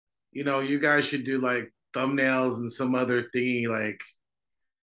you guys should do like thumbnails and some other thingy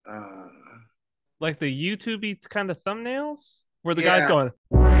uh Like the YouTube kind of thumbnails where the guy's yeah. going,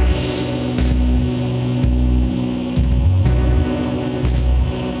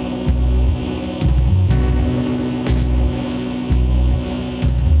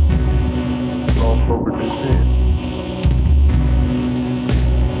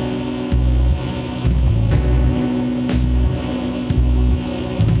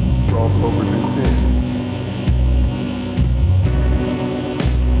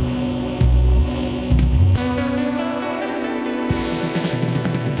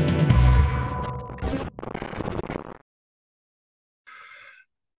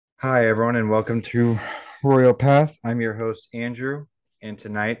 Hi, everyone, and welcome to Royal Path. I'm your host, Andrew, and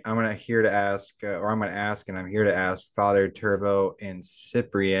tonight I'm going to ask, and I'm here to ask Father Turbo and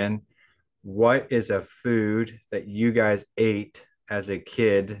Cyprian, what is a food that you guys ate as a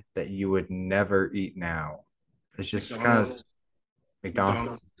kid that you would never eat now? It's just kind of McDonald's. McDonald's.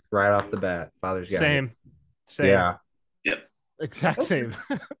 McDonald's right off the bat. Father's got it. same, same, Yeah, Yep. exact Okay. same.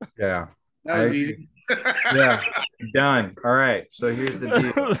 yeah, That I was agree. easy. Yeah, done. All right, so here's the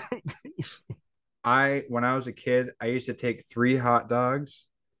deal. When I was a kid, I used to take three hot dogs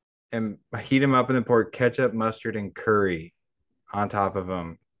and heat them up and then pour ketchup, mustard, and curry on top of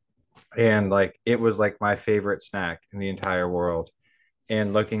them. And like it was like my favorite snack in the entire world.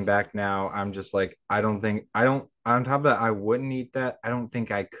 And looking back now, I'm just like, I don't, on top of that, I wouldn't eat that. I don't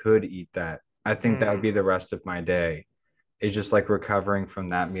think I could eat that. I think that would be the rest of my day. It's just like recovering from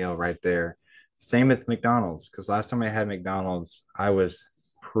that meal right there. Same with McDonald's, because last time I had McDonald's, I was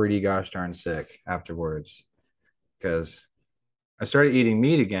pretty gosh darn sick afterwards because I started eating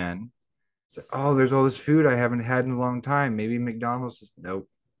meat again. So, oh, there's all this food I haven't had in a long time. Maybe McDonald's is nope,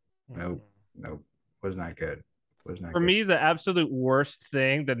 nope, nope. Was not good. Was not For good. me, the absolute worst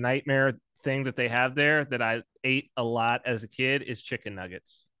thing, the nightmare thing that they have there that I ate a lot as a kid is chicken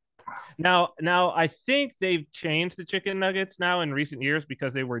nuggets. Now I think they've changed the chicken nuggets now in recent years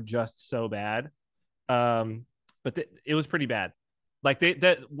because they were just so bad. Um, but it was pretty bad. Like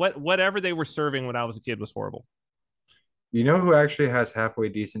whatever they were serving when I was a kid was horrible. You know who actually has halfway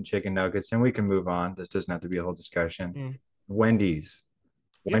decent chicken nuggets? And we can move on. This doesn't have to be a whole discussion. Mm. Wendy's.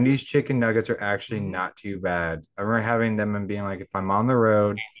 Yeah. Wendy's chicken nuggets are actually Mhm. not too bad. I remember having them and being like, if I'm on the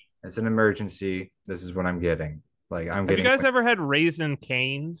road, it's an emergency, this is what I'm getting. Like I'm Have you getting, guys ever had Raisin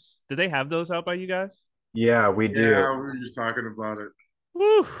Canes? Did they have those out by you guys? yeah, we do. Yeah, we were just talking about it.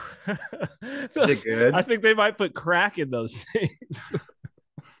 Woo! Is it I good? think they might put crack in those things.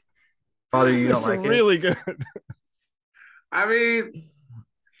 Father, you don't It's like it? really good. I mean,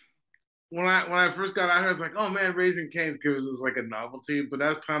 when I first got out here, I was like, oh man, Raising Cane's because it was like a novelty. But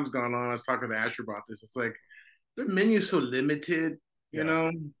as time's gone on, I was talking to Asher about this. It's like their menu's so limited, you Yeah.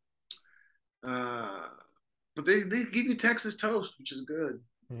 know. Uh, but they give you Texas toast, which is good.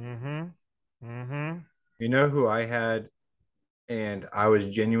 Mm-hmm. Mm-hmm. You know who I had, and I was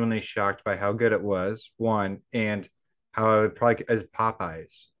genuinely shocked by how good it was. One, and how I would probably as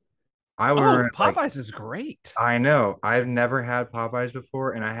Popeyes. I Oh, were like, Popeyes is great. I know I've never had Popeyes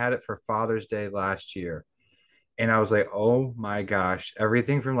before, and I had it for Father's Day last year. And I was like, oh my gosh,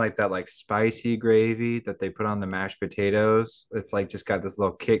 everything from like that like spicy gravy that they put on the mashed potatoes. It's like just got this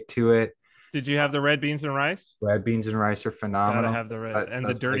little kick to it. Did you have the red beans and rice? Red beans and rice are Gotta phenomenal. have the red That, and the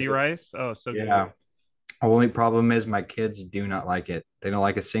that's like dirty rice. Oh, so good. yeah. Only problem is my kids do not like it. They don't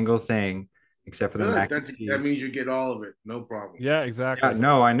like a single thing except for the Good. mac and That cheese. means you get all of it, no problem. Yeah, Yeah, exactly.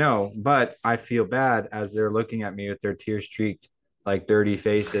 no, I know, but I feel bad as they're looking at me with their tear streaked, like dirty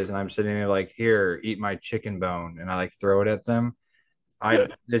faces, and I'm sitting there like, here, eat my chicken bone, and I like throw it at them.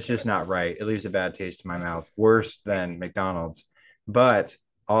 It's just not right. It leaves a bad taste in my mouth, worse than McDonald's. But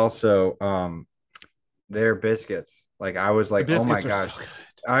also, their biscuits. Like I was The like, oh my biscuits are so gosh. good.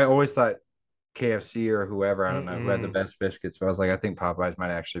 I always thought KFC or whoever, I don't know, who had the Mm-mm. best biscuits, but I was like, I think Popeyes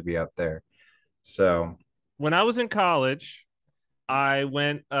might actually be up there. So When I was in college, I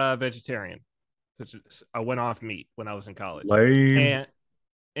went vegetarian. I went off meat when I was in college, lame. and,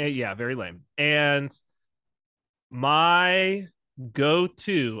 and yeah, very lame. And my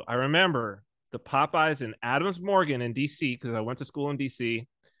go-to, I remember the Popeyes in Adams Morgan in DC because I went to school in DC.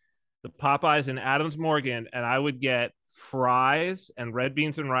 The Popeyes in Adams Morgan, and I would get fries and red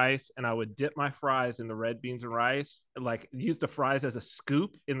beans and rice, and I would dip my fries in the red beans and rice, and like use the fries as a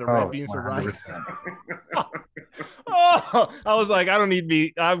scoop in the red Oh, beans and rice. 100%. Oh, I was like, I don't need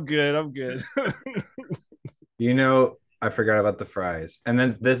meat. I'm good. I'm good. You know, I forgot about the fries. And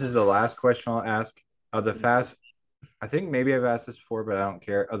then this is the last question I'll ask. Of the fast, I think maybe I've asked this before, but I don't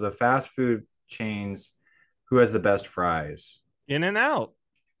care. Of the fast food chains, who has the best fries? In and out.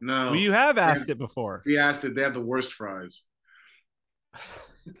 No. Well, you have asked it before. We asked it. They have the worst fries.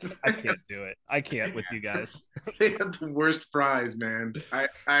 I can't do it. I can't with you guys. They have the worst fries, man.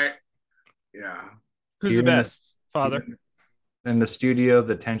 Yeah. Who's the best, Father? In the studio,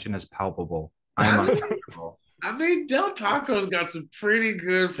 the tension is palpable. I'm uncomfortable. I mean, Del Taco's got some pretty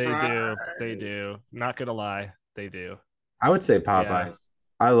good fries. They do. Not gonna lie, they do. I would say Popeyes.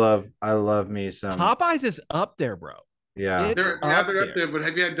 Yeah. I love me some Popeyes is up there, bro. Yeah. They're up there, but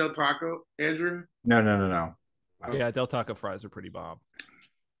have you had Del Taco, Andrew? No. Yeah, Del Taco fries are pretty bomb.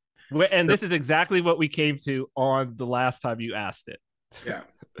 And this is exactly what we came to on the last time you asked it. Yeah.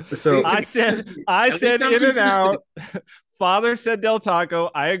 So I said In-N-Out. Father said Del Taco.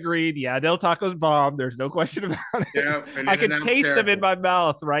 I agreed. Yeah, Del Taco's bomb. There's no question about it. Yeah, I can taste them in my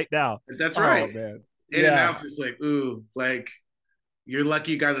mouth right now. That's right. Oh, man. In-N-Out's just like, ooh, like you're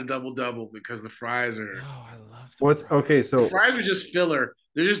lucky you got a double because the fries are. Oh, I love. What's fries. okay? So the fries are just filler.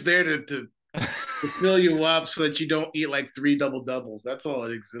 They're just there to fill you up so that you don't eat like 3 doubles. That's all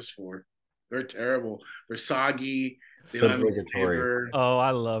it exists for. They're terrible. They're soggy. They don't have any flavor. Oh,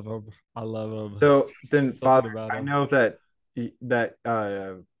 I love them. I love them. So then, Father, I know that you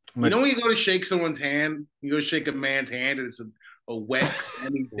know when you go to shake someone's hand, you go shake a man's hand, and it's a wet,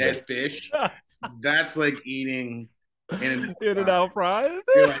 dead fish. That's like eating In-N-Out fries.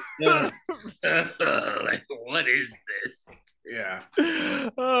 You're like, like, what is this? Yeah.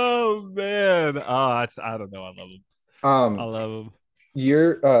 Oh man. Oh, I don't know. I love them. I love them.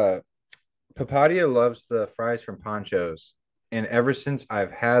 Your Papadia loves the fries from Poncho's, and ever since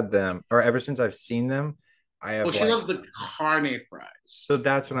I've had them, or ever since I've seen them, I have. Well, she loves the carne fries. So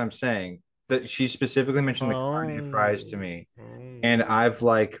that's what I'm saying. That she specifically mentioned the carne fries to me, and I've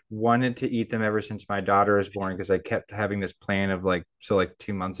like wanted to eat them ever since my daughter was born because I kept having this plan of like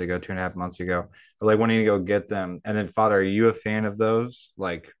 2.5 months ago, of like wanting to go get them. And then, Father, are you a fan of those?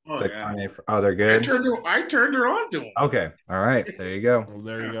 Like carne? Oh, they're good. I turned her on to them. Okay, all right, there you go. Well,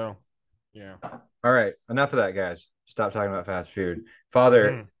 there you go. Yeah. All right, enough of that, guys. Stop talking about fast food.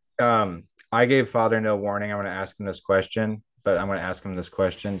 Father, I gave Father no warning. I'm going to ask him this question.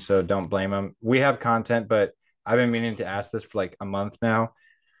 So don't blame him. We have content, but I've been meaning to ask this for like a month now.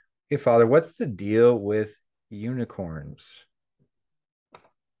 Hey, Father, what's the deal with unicorns?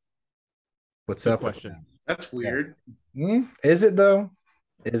 What's up? Question. That's weird. Yeah. Is it though?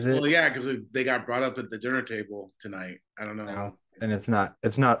 Is it? Well, yeah, because they got brought up at the dinner table tonight. I don't know. No. And it's not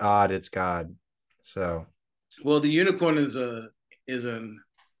odd. It's God. So. Well, the unicorn is an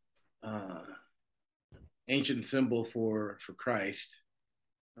ancient symbol for Christ.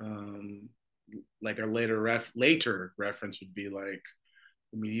 Like our later reference would be like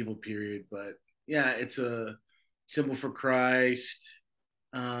the medieval period, but yeah, it's a symbol for Christ.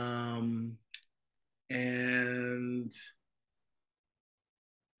 And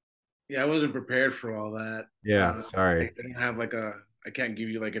yeah, I wasn't prepared for all that. Yeah, sorry. I didn't have I can't give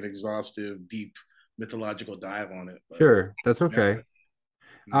you like an exhaustive, deep mythological dive on it. But, sure, that's okay.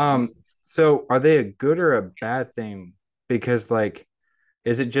 Yeah. So are they a good or a bad thing? Because like,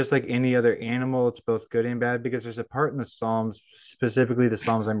 is it just like any other animal? It's both good and bad. Because there's a part in the Psalms, specifically the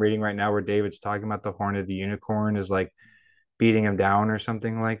Psalms I'm reading right now, where David's talking about the horn of the unicorn is like beating him down or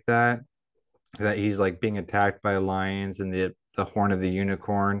something like that. That he's like being attacked by lions, and the horn of the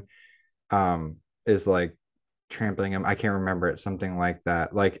unicorn is like trampling him. I can't remember it, something like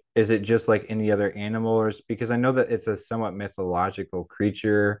that. Like, is it just like any other animal, or because I know that it's a somewhat mythological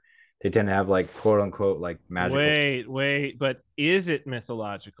creature? They tend to have like quote unquote like magical. Wait, but is it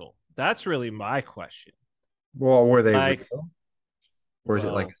mythological? That's really my question. Well, were they like, real? Or is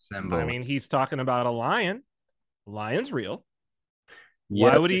it like a symbol? I mean, he's talking about a lion. Lion's real.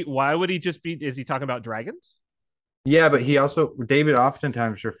 Yeah. Why would he just be? Is he talking about dragons? Yeah, but David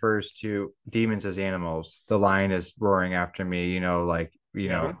oftentimes refers to demons as animals. The lion is roaring after me, know.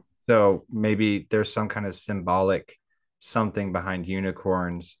 So maybe there's some kind of symbolic something behind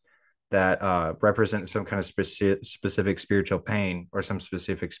unicorns that represent some kind of specific spiritual pain or some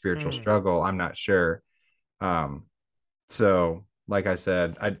specific spiritual struggle. I'm not sure. So like I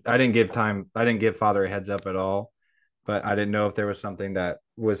said, I didn't give Father a heads up at all, but I didn't know if there was something that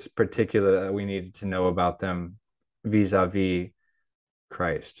was particular that we needed to know about them vis-a-vis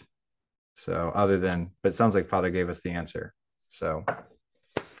Christ. So but it sounds like Father gave us the answer. So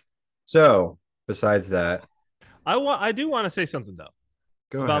besides that, I do want to say something though.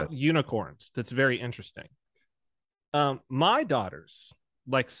 Go about ahead. Unicorns. That's very interesting. My daughters,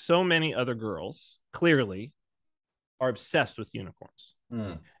 like so many other girls, clearly are obsessed with unicorns.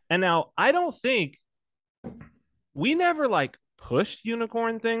 And now I don't think we never like pushed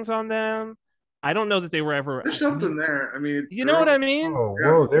unicorn things on them. I don't know that they were ever. There's something there. I mean, You know what I mean? Oh, yeah.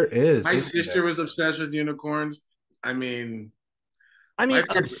 whoa, there is. My Isn't sister there? was obsessed with unicorns. I mean, I my mean,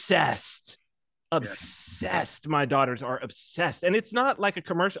 favorite. obsessed. Yeah. Obsessed. My daughters are obsessed. And it's not like a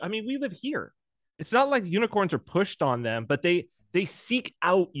commercial. I mean, we live here. It's not like unicorns are pushed on them, but they seek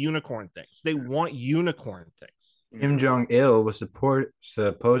out unicorn things. They want unicorn things. Kim Jong Il was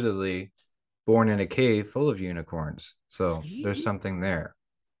supposedly born in a cave full of unicorns. So there's something there.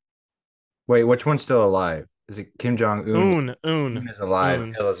 Wait, which one's still alive? Is it Kim Jong Un? Un is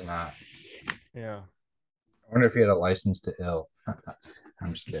alive. Il is not. Yeah. I wonder if he had a license to ill.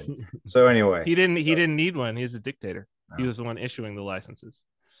 I'm just kidding. So anyway, he didn't need one. He's a dictator. No. He was the one issuing the licenses.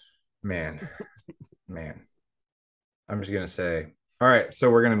 Man. I'm just gonna say. All right, so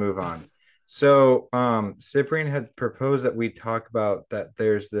we're gonna move on. So Cyprian had proposed that we talk about that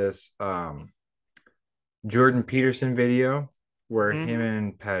there's this Jordan Peterson video where him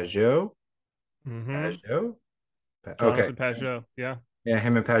and Pajot. Pajot? Jonathan Pajot, yeah. Yeah,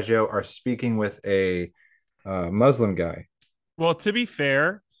 him and Pajot are speaking with a Muslim guy. Well, to be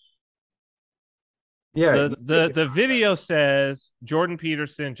fair, yeah, the video says Jordan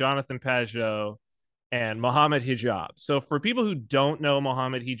Peterson, Jonathan Pajot, and Mohammed Hijab. So for people who don't know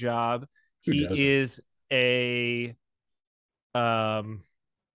Mohammed Hijab, he is a I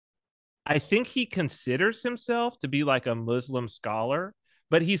think he considers himself to be like a Muslim scholar,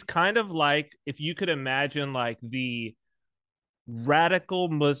 but he's kind of like, if you could imagine, like the radical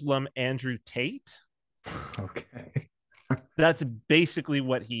Muslim Andrew Tate. Okay. That's basically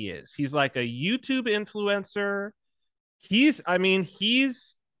what he is. He's like a YouTube influencer. He's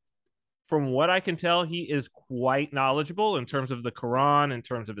from what I can tell, he is quite knowledgeable in terms of the Quran, in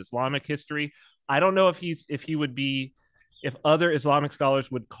terms of Islamic history. I don't know if other Islamic scholars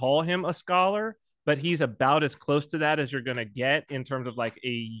would call him a scholar, but he's about as close to that as you're going to get in terms of like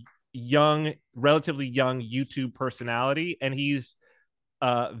a relatively young YouTube personality. And he's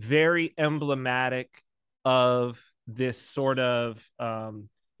very emblematic of this sort of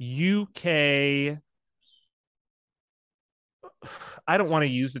UK, I don't want to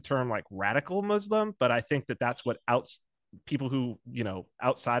use the term like radical Muslim, but I think that that's what people who,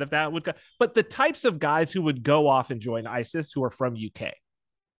 outside of that would go. But the types of guys who would go off and join ISIS who are from UK,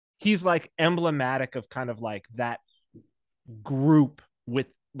 he's like emblematic of kind of like that group with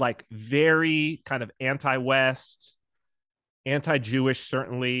like very kind of anti-West, anti-Jewish,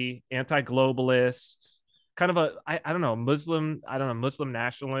 certainly anti-globalist, kind of I don't know, Muslim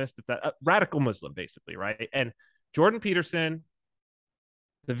nationalist, if that radical Muslim, basically, right? And Jordan Peterson,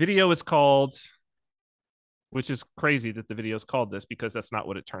 the video is called, which is crazy that the video is called this because that's not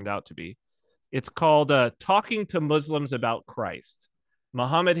what it turned out to be. It's called Talking to Muslims About Christ,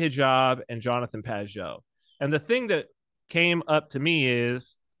 Mohammed Hijab and Jonathan Pajot. And the thing that came up to me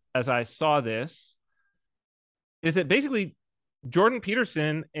is, as I saw this, is that basically Jordan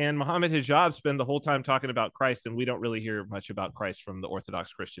Peterson and Mohammed Hijab spend the whole time talking about Christ, and we don't really hear much about Christ from the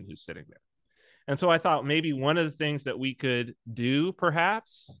Orthodox Christian who's sitting there. And so I thought maybe one of the things that we could do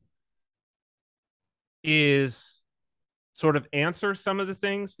perhaps is sort of answer some of the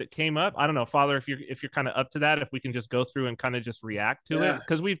things that came up. I don't know, Father, if you're kind of up to that, if we can just go through and kind of just react to it,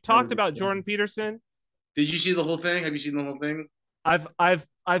 because we've talked about Jordan Peterson. Did you see the whole thing? Have you seen the whole thing?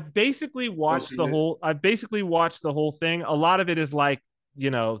 I've basically watched the whole thing. A lot of it is like,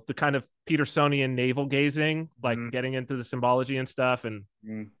 the kind of Petersonian navel gazing, like getting into the symbology and stuff, and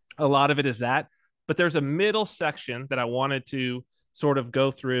a lot of it is that. But there's a middle section that I wanted to sort of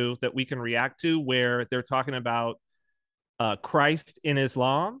go through that we can react to, where they're talking about Christ in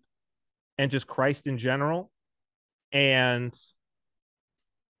Islam and just Christ in general. And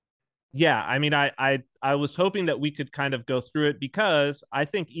yeah, I mean, I was hoping that we could kind of go through it, because I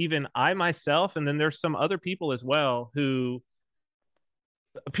think even I myself, and then there's some other people as well,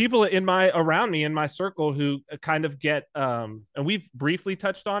 people around me in my circle who kind of get and we've briefly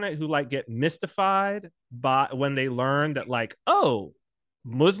touched on it, who like get mystified by when they learn that, like, oh,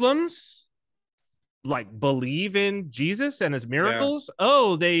 Muslims like believe in Jesus and his miracles. Yeah.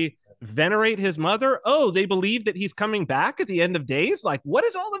 Oh, they venerate his mother. Oh, they believe that he's coming back at the end of days. Like, what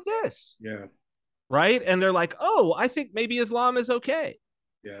is all of this? Yeah. Right. And they're like, oh, I think maybe Islam is okay.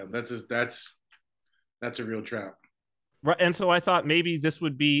 Yeah, that's a real trap. Right. And so I thought maybe this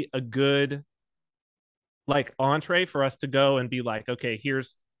would be a good like entree for us to go and be like, okay,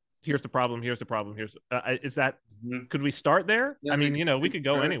 here's the problem. Here's the problem. Is that, could we start there? Yeah, I mean, we could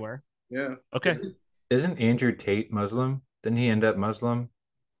go anywhere. Yeah. Okay. Isn't Andrew Tate Muslim? Didn't he end up Muslim?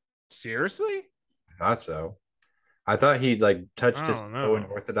 Seriously? I thought so. I thought he like touched his toe in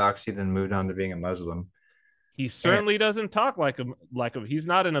Orthodoxy, then moved on to being a Muslim. He certainly doesn't talk like him. He's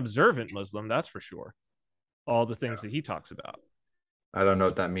not an observant Muslim, that's for sure. All the things that he talks about. I don't know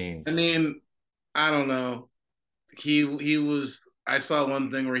what that means. I mean, I don't know. He was. I saw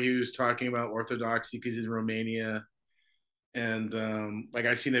one thing where he was talking about orthodoxy because he's in Romania, and like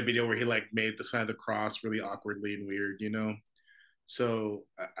I seen a video where he like made the sign of the cross really awkwardly and weird, you know. So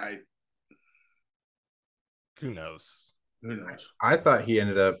I who knows? Who knows? I thought he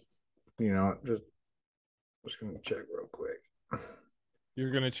ended up, just gonna check real quick. You're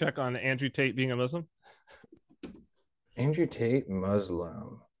gonna check on Andrew Tate being a Muslim? Andrew Tate,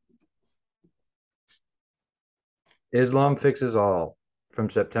 Muslim. Islam Fixes All from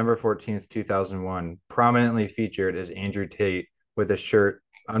September 14th, 2001, prominently featured as Andrew Tate with a shirt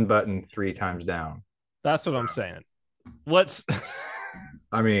unbuttoned 3 times down. That's what I'm saying. What's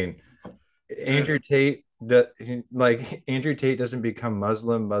I mean, Andrew Tate, Andrew Tate doesn't become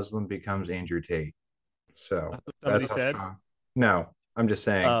Muslim, Muslim becomes Andrew Tate. So that's how strong. No, I'm just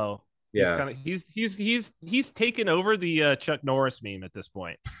saying. Oh, yeah. He's taken over the Chuck Norris meme at this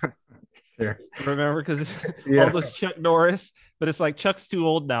point. Sure. Remember, because all those Chuck Norris, but it's like Chuck's too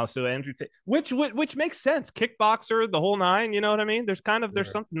old now, so Andrew Tate, which makes sense. Kickboxer, the whole nine. You know what I mean? There's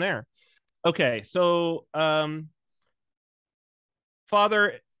something there. Okay, so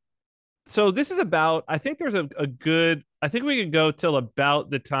Father. So this is about. I think there's a good. I think we could go till about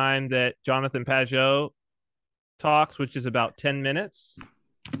the time that Jonathan Pajot talks, which is about 10 minutes.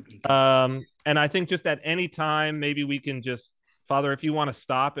 And I think just at any time, maybe we can just, Father, if you want to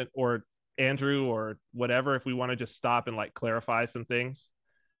stop it, or Andrew or whatever, if we want to just stop and like clarify some things.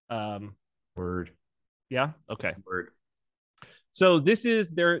 Word. Yeah. Okay. Word. So this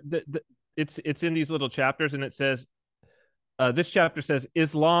is there. It's in these little chapters, and it says, this chapter says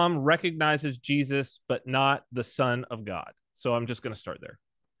Islam recognizes Jesus, but not the Son of God. So I'm just going to start there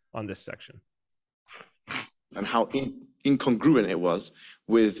on this section. And how incongruent it was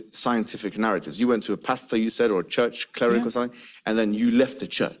with scientific narratives. You went to a pastor, you said, or a church cleric or something, and then you left the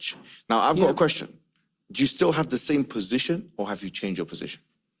church. Now, I've got a question. Do you still have the same position, or have you changed your position?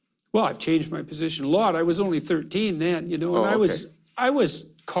 Well, I've changed my position a lot. I was only 13 then, and I was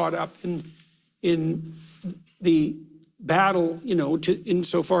caught up in the battle,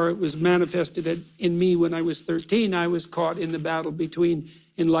 insofar it was manifested in me when I was 13. I was caught in the battle between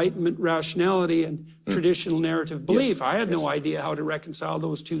Enlightenment rationality and traditional narrative belief. Yes. I had no idea how to reconcile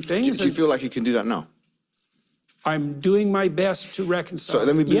those two things. Do you feel like you can do that now? I'm doing my best to reconcile. So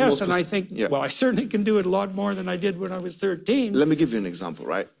let me be yes, and I think, well, I certainly can do it a lot more than I did when I was 13. Let me give you an example,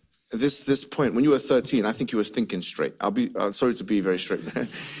 right? This point, when you were 13, I think you were thinking straight. I'll be sorry to be very straight.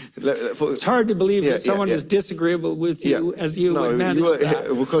 It's hard to believe that someone is disagreeable with you as you would manage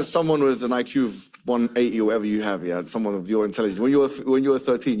that. Because someone with an IQ of 180 or whatever you have, someone of your intelligence. When you were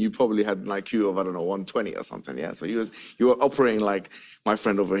 13, you probably had an IQ of, I don't know, 120 or something, So you were operating like my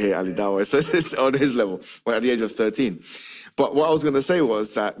friend over here, Ali Dawa, on his level, at the age of 13. But what I was going to say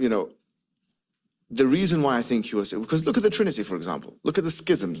was that, the reason why I think he was, because look at the Trinity, for example. Look at the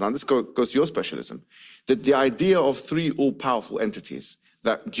schisms. Now, this goes to your specialism. The idea of 3 all-powerful entities,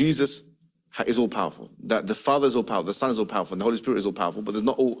 that Jesus is all-powerful, that the Father is all-powerful, the Son is all-powerful, and the Holy Spirit is all-powerful, but there's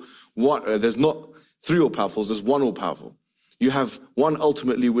not there's not 3 all-powerfuls, there's 1 all-powerful. You have one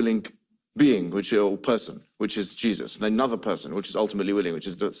ultimately willing being, which is a person, which is Jesus, and then another person, which is ultimately willing, which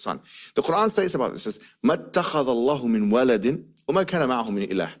is the Son. The Quran says about this, it says, مَا اتَّخَذَ اللَّهُ مِنْ وَلَدٍ وَمَا كَانَ مَعَهُ مِنْ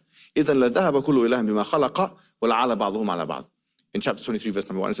إِلَهٍ إِذًا لَذَهَبَ كُلُّ إِلَهٍ بِمَا خَلَقَ وَلَعَلَ بَعْضُهُمْ عَلَى بَعْضٍ. In chapter 23, verse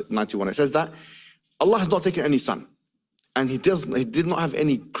number 91, it says that Allah has not taken any son, and he did not have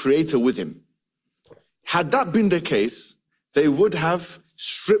any creator with him. Had that been the case, they would have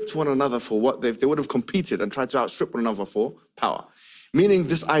stripped one another for what they would have competed and tried to outstrip one another for power. Meaning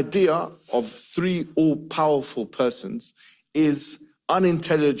this idea of 3 all-powerful persons is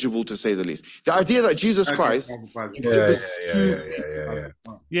unintelligible, to say the least. The idea that Jesus Christ,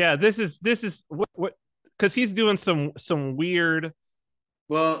 yeah, this is what because he's doing some weird.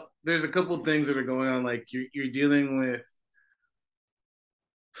 Well, there's a couple of things that are going on. Like you're dealing with,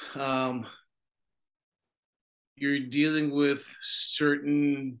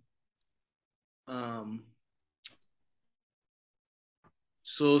 certain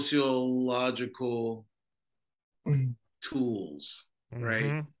sociological tools.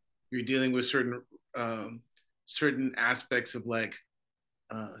 Right, you're dealing with certain aspects of like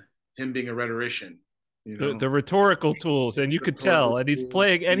him being a rhetorician, the rhetorical tools, and you could tell, and he's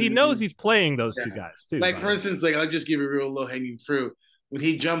playing, and he knows he's playing those 2 guys too. Like for instance, like I'll just give you a real low hanging fruit. When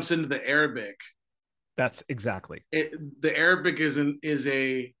he jumps into the Arabic, that's exactly it. The Arabic is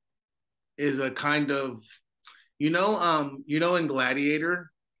a kind of, in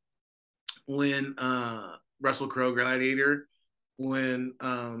Gladiator, when Russell Crowe Gladiator when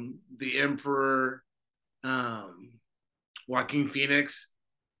the Emperor Joaquin Phoenix,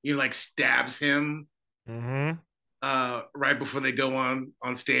 like stabs him right before they go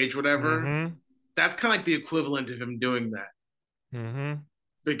on stage, whatever. That's kind of like the equivalent of him doing that.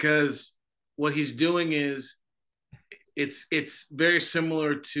 Because what he's doing is it's very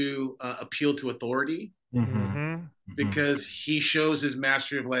similar to Appeal to Authority, because he shows his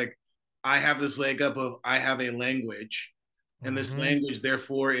mastery of like, I have this leg up of I have a language, and this language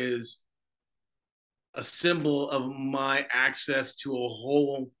therefore is a symbol of my access to a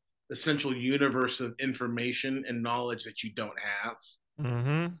whole essential universe of information and knowledge that you don't have.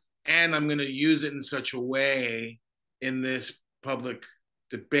 And I'm going to use it in such a way in this public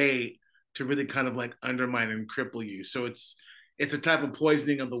debate to really kind of like undermine and cripple you. So it's a type of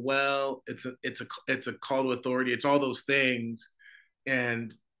poisoning of the well. It's a call to authority. It's all those things,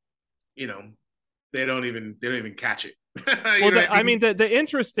 and they don't even catch it. I mean, the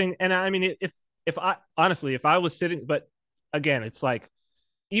interesting, and I mean, if I honestly, if I was sitting, but again, it's like,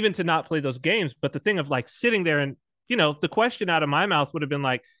 even to not play those games, but the thing of like sitting there and, the question out of my mouth would have been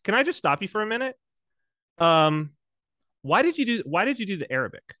like, can I just stop you for a minute? Why did you do the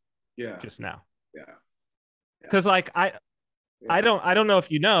Arabic? Yeah. Just now. Yeah. Because like I don't know if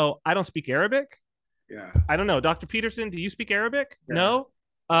I don't speak Arabic. Yeah. I don't know. Dr. Peterson, do you speak Arabic? Yeah. No.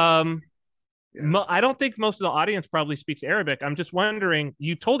 I don't think most of the audience probably speaks Arabic. I'm just wondering,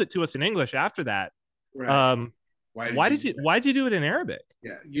 you told it to us in English after that. Right. Why'd you do it in Arabic?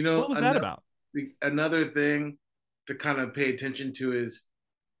 Yeah. What was that about? Another thing to kind of pay attention to is,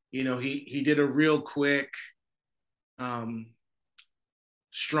 he did a real quick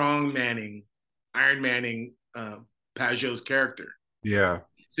strong manning, Iron Manning Pajot's character. Yeah.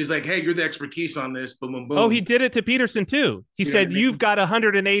 So he's like, hey, you're the expertise on this. Boom, boom, boom. Oh, he did it to Peterson too. He said, you've got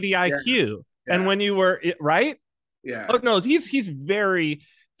 180 IQ. Yeah. And when you were right? Yeah. Oh no, he's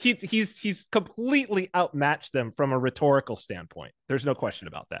completely outmatched them from a rhetorical standpoint. There's no question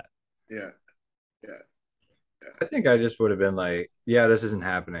about that. Yeah. I think I just would have been like, yeah, this isn't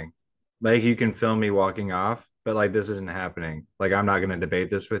happening. Like, you can film me walking off, but like, this isn't happening. Like, I'm not going to debate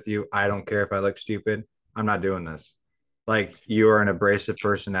this with you. I don't care if I look stupid. I'm not doing this. Like, you are an abrasive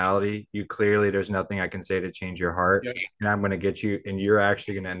personality. You clearly, there's nothing I can say to change your heart. Yeah. And I'm going to get you, and you're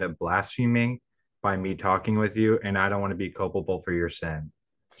actually going to end up blaspheming by me talking with you. And I don't want to be culpable for your sin.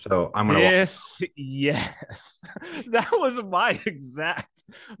 So I'm going to. Yes. That was my exact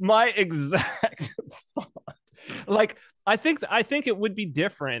thought. Like, I think it would be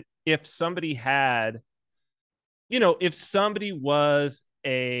different if somebody had, if somebody was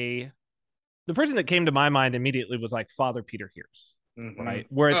the person that came to my mind immediately was like Father Peter Hears, right?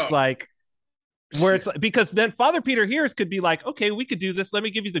 Where it's like, because then Father Peter Hears could be like, okay, we could do this. Let me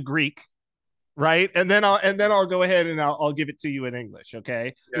give you the Greek, right? And then I'll go ahead and I'll give it to you in English,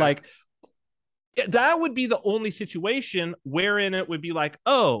 okay? Yeah. Like, that would be the only situation wherein it would be like,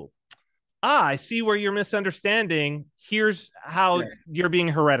 oh, I see where you're misunderstanding. Here's how you're being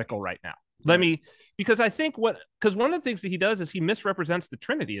heretical right now. Because I think because one of the things that he does is he misrepresents the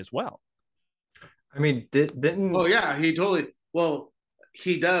Trinity as well. I mean, didn't. Oh yeah, he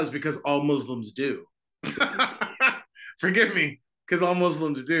does, because all Muslims do. Forgive me, because all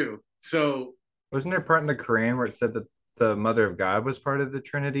Muslims do. So wasn't there a part in the Quran where it said that the Mother of God was part of the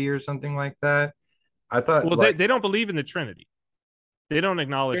Trinity or something like that? I thought. Well, they don't believe in the Trinity. They don't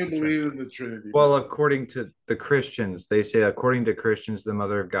acknowledge the Trinity. Well, according to the Christians, they say according to Christians, the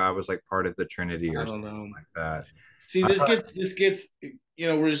Mother of God was like part of the Trinity or something like that. See, this gets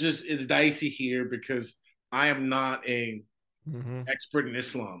it's dicey here, because I am not a expert in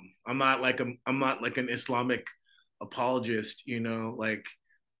Islam. I'm not like an Islamic apologist. Like,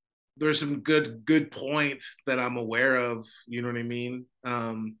 there's some good points that I'm aware of. You know what I mean?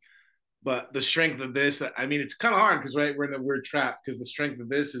 But the strength of this, I mean, it's kind of hard because, right, we're in a weird trap, because the strength of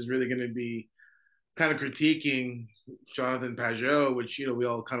this is really going to be kind of critiquing Jonathan Pajot, which, we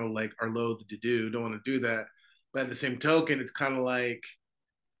all kind of like are loath to do, don't want to do that. But at the same token, it's kind of like,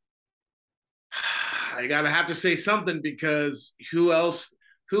 I gotta have to say something, because who has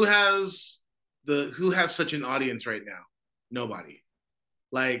such an audience right now? Nobody.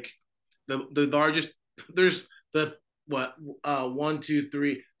 Like, the largest, there's the 1, 2,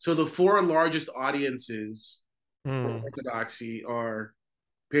 3. So the 4 largest audiences for Orthodoxy are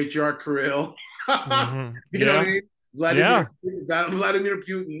Patriarch Kirill, you know what I mean? Vladimir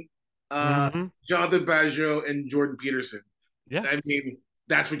Putin, Jonathan Pajot, and Jordan Peterson. Yeah, I mean,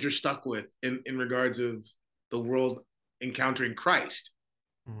 that's what you're stuck with in regards of the world encountering Christ,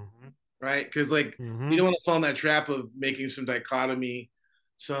 right? Because you don't want to fall in that trap of making some dichotomy,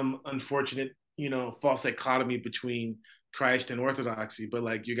 some unfortunate false dichotomy between Christ and Orthodoxy, but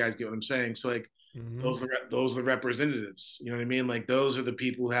like you guys get what I'm saying. So like those are the representatives. You know what I mean? Like those are the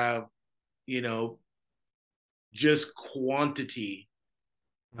people who have, just quantity,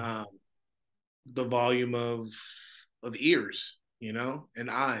 the volume of ears, and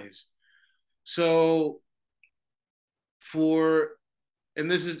eyes. So and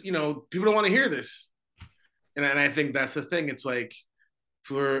this is, people don't want to hear this. And I think that's the thing. It's like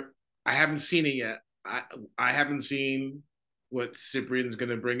I haven't seen it yet. I haven't seen what Cyprian's going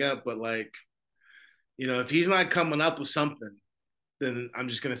to bring up, but like, if he's not coming up with something, then I'm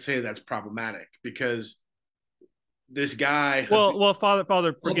just going to say that's problematic because this guy.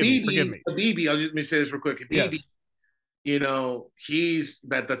 Father, forgive me. Habibi, let me say this real quick. Habibi, yes. He's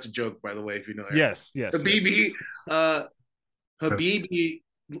that's a joke, by the way, if you know. Yes. Habibi, Habibi,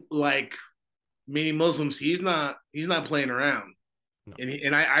 like many Muslims, he's not playing around. No.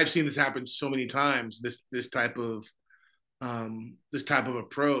 And I've seen this happen so many times. This type of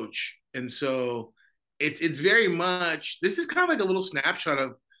approach, and so it's very much. This is kind of like a little snapshot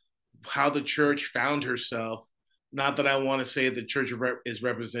of how the church found herself. Not that I want to say the church is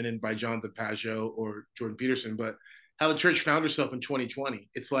represented by Jonathan Pageau or Jordan Peterson, but how the church found herself in 2020.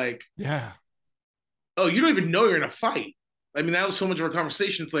 It's like, oh, you don't even know you're in a fight. I mean, that was so much of our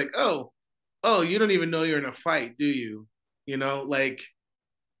conversation. It's like, oh, you don't even know you're in a fight, do you? Like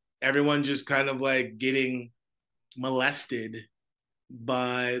everyone just kind of like getting molested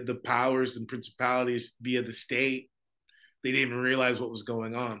by the powers and principalities via the state. They didn't even realize what was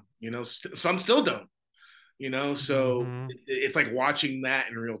going on, some still don't, so it's like watching that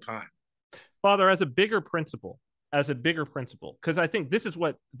in real time. Father, as a bigger principle, because I think this is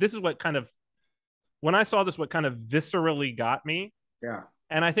what kind of, when I saw this, what kind of viscerally got me. Yeah.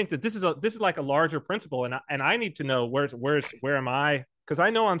 And I think that this is like a larger principle, and I need to know where am I, because I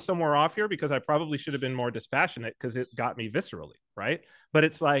know I'm somewhere off here because I probably should have been more dispassionate because it got me viscerally, right? But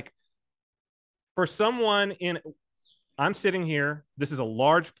it's like for someone I'm sitting here, this is a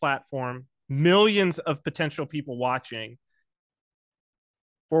large platform, millions of potential people watching.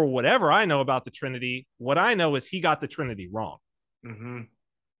 For whatever I know about the Trinity, what I know is he got the Trinity wrong. Mm-hmm.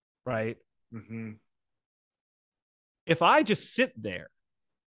 Right? Mm-hmm. If I just sit there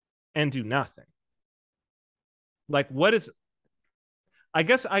and do nothing, like what is, I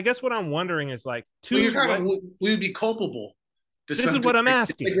guess what I'm wondering is like, we would be culpable. This is what I'm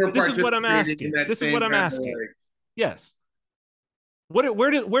asking. This is what I'm asking. Yes.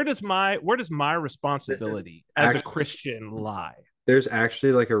 Where does my responsibility as a Christian lie? There's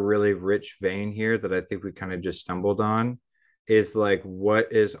actually like a really rich vein here that I think we kind of just stumbled on, is like,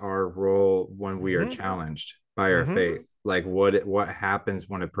 what is our role when we are challenged by our faith? Like what happens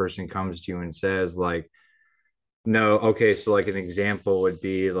when a person comes to you and says like, no, okay, so like an example would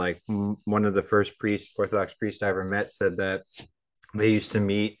be like one of the first Orthodox priests I ever met said that they used to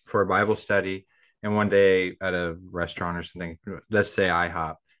meet for a Bible study, and one day at a restaurant or something, let's say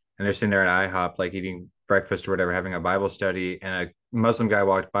IHOP, and they're sitting there at IHOP like eating breakfast or whatever, having a Bible study, and a Muslim guy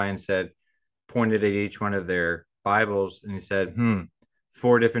walked by and pointed at each one of their Bibles, and he said,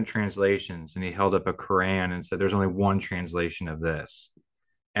 4 different translations, and he held up a Quran and said, there's only one translation of this,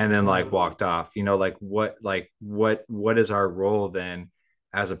 and then like walked off. Like what is our role then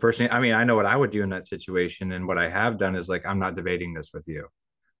as a person? I mean, I know what I would do in that situation, and what I have done is like, I'm not debating this with you.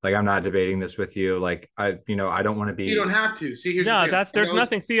 Like, I'm not debating this with you. Like, I don't want to be. You don't have to. See, here's there's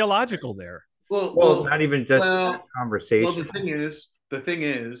nothing theological there. Well, not even just conversation. Well, the thing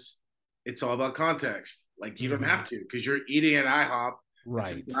is, it's all about context. Like, you don't have to, because you're eating at IHOP.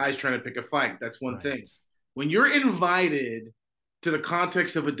 Right. Some guy's trying to pick a fight. That's one thing. When you're invited to the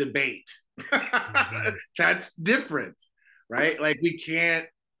context of a debate, that's different, right? Like, we can't.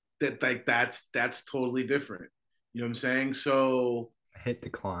 That's totally different. You know what I'm saying? So. Hit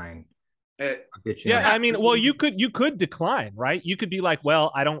decline. I mean, well, you could decline, right? You could be like,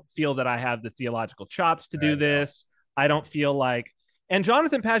 well, I don't feel that I have the theological chops to do this. I don't feel like, and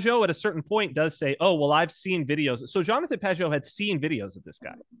Jonathan Pageau at a certain point does say, oh, well, I've seen videos. So Jonathan Pageau had seen videos of this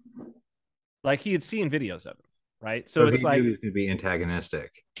guy. Like, he had seen videos of him, right? So it's like, he was going to be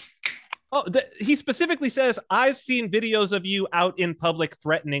antagonistic. Oh, he specifically says, I've seen videos of you out in public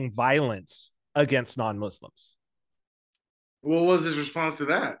threatening violence against non-Muslims. What was his response to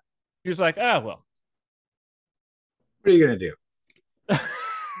that? He was like, oh, well. What are you going to do?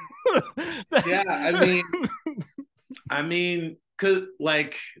 Yeah, I mean, because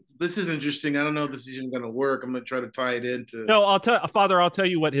like, this is interesting. I don't know if this is even going to work. I'm going to try to tie it into. No, I'll tell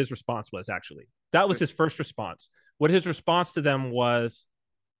you what his response was, actually. That was his first response. What his response to them was,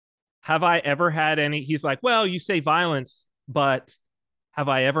 have I ever had any? He's like, well, you say violence, but Have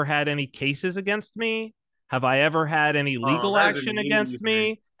I ever had any cases against me? Have I ever had any legal action against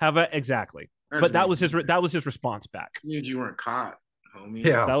me? Exactly. But that was his response back. Means you weren't caught, homie.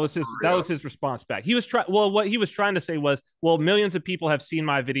 Yeah. That was his response back. He was what he was trying to say was, well, millions of people have seen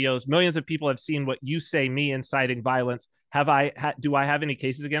my videos. Millions of people have seen what you say me inciting violence. Do I have any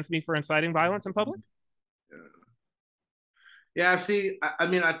cases against me for inciting violence in public? Yeah, see, I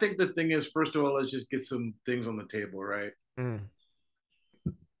mean, I think the thing is, first of all, let's just get some things on the table, right?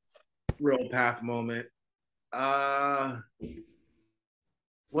 Real path moment.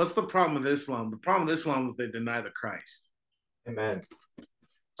 What's the problem with Islam? The problem with Islam is they deny the Christ. Amen.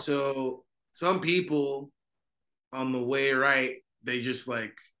 So some people on the way right, they just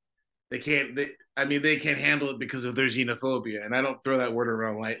like they can't handle it because of their xenophobia. And I don't throw that word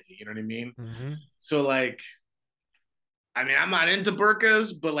around lightly, you know what I mean? Mm-hmm. So like, I mean, I'm not into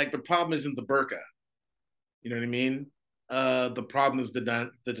burqas, but like the problem isn't the burqa. You know what I mean? The problem is the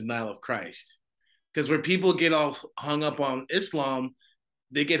denial of Christ. Because where people get all hung up on Islam,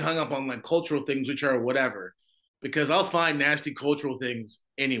 they get hung up on like cultural things, which are whatever. Because I'll find nasty cultural things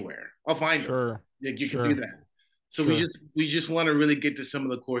anywhere. I'll find them. Like you can do that. So we just want to really get to some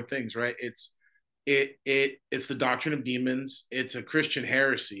of the core things, right? It's the doctrine of demons. It's a Christian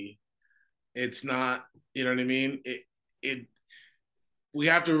heresy. It's not, you know what I mean? We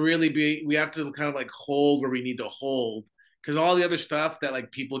have to kind of like hold where we need to hold, because all the other stuff that like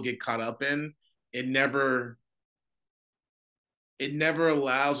people get caught up in, it never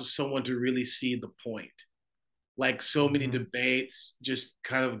allows someone to really see the point. Like so many debates just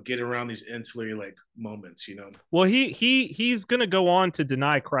kind of get around these ancillary like moments, you know. Well, he's gonna go on to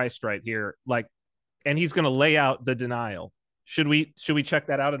deny Christ right here, like, and he's gonna lay out the denial. Should we check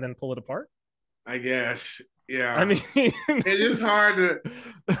that out and then pull it apart? I guess. Yeah. I mean, it is hard to,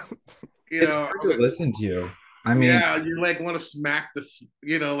 it's hard to listen to you. I mean, yeah, you like want to smack this,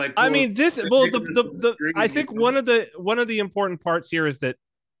 you know, like. I mean, I think one of the important parts here is that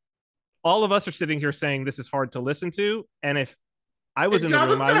all of us are sitting here saying this is hard to listen to, and if I was in the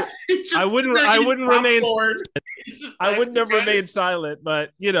room, I wouldn't remain. I wouldn't have remained silent, but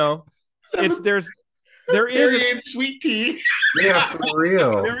you know, there is sweet tea. Yeah, for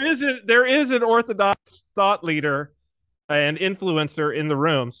real. There is an Orthodox thought leader and influencer in the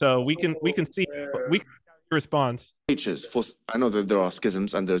room, so we can see response. I know that there are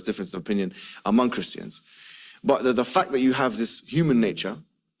schisms and there's difference of opinion among Christians, but the fact that you have this human nature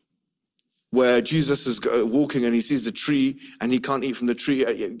where Jesus is walking and he sees the tree and he can't eat from the tree.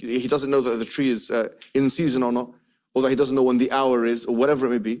 He doesn't know that the tree is in season or not, or that he doesn't know when the hour is, or whatever it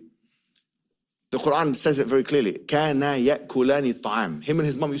may be. The Quran says it very clearly. Him and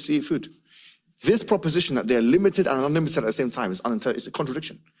his mum used to eat food. This proposition that they're limited and unlimited at the same time is it's a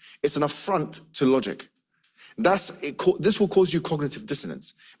contradiction. It's an affront to logic. This will cause you cognitive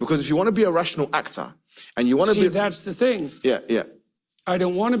dissonance. Because if you want to be a rational actor and you want to be... that's the thing. Yeah. I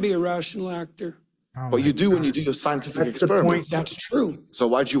don't want to be a rational actor. But you do when you do your scientific experiment. That's true. So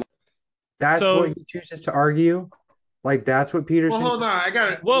why'd you... That's what he chooses to argue? Like, that's what Peterson... Well, hold on. I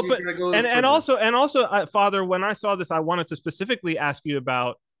got it. Well, but... And also, Father, when I saw this, I wanted to specifically ask you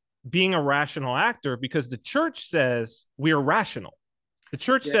about being a rational actor, because the church says we are rational. The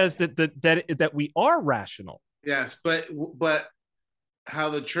church says that we are rational. Yes, but how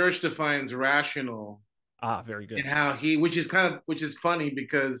the church defines rational... very good. And how which is funny,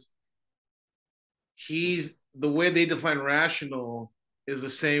 because the way they define rational is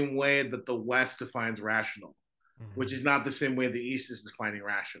the same way that the West defines rational, which is not the same way the East is defining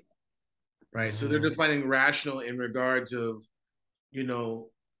rational, right? So they're defining rational in regards of, you know,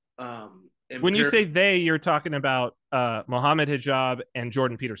 when you say they, you're talking about Mohammed Hijab and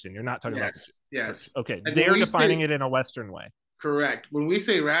Jordan Peterson. You're not talking about yes. Okay, they're defining it in a Western way. Correct. When we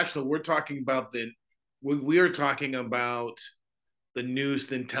say rational, we're talking about we are talking about the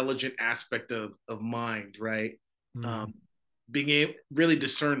intelligent aspect of mind, right? Being really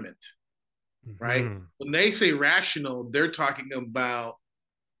discernment, right? When they say rational, they're talking about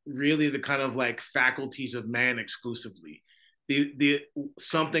really the kind of like faculties of man exclusively, the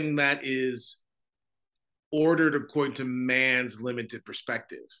something that is ordered according to man's limited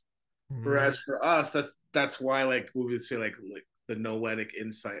perspective. Whereas for us, that's why like we would say like the noetic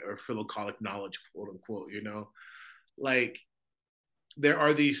insight or philocolic knowledge, quote unquote, you know, like there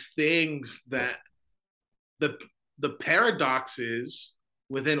are these things that the paradoxes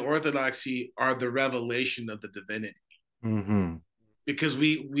within orthodoxy are the revelation of the divinity, because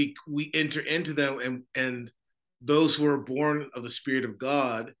we enter into them, and those who are born of the Spirit of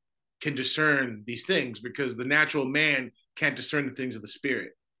God can discern these things, because the natural man can't discern the things of the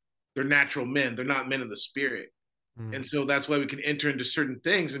Spirit. They're natural men. They're not men of the Spirit. And so that's why we can enter into certain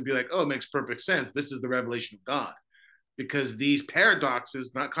things and be like, oh, it makes perfect sense. This is the revelation of God. Because these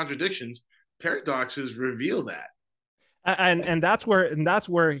paradoxes, not contradictions, paradoxes reveal that. And that's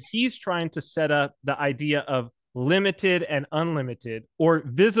where he's trying to set up the idea of limited and unlimited, or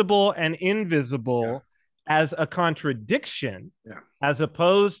visible and invisible, as a contradiction, as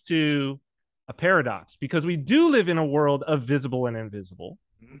opposed to a paradox, because we do live in a world of visible and invisible,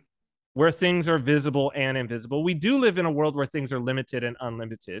 where things are visible and invisible. We do live in a world where things are limited and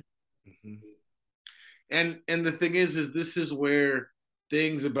unlimited. And the thing is this is where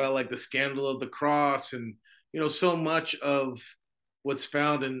things about like the scandal of the cross, and so much of what's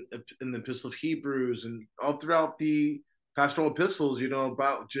found in the Epistle of Hebrews and all throughout the pastoral epistles,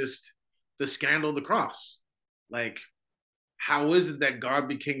 about just the scandal of the cross. Like, how is it that God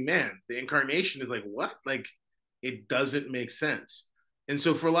became man? The incarnation is like, what? Like, it doesn't make sense. And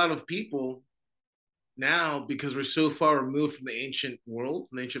so for a lot of people now, because we're so far removed from the ancient world,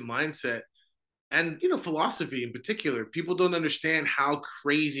 from the ancient mindset, and philosophy in particular, people don't understand how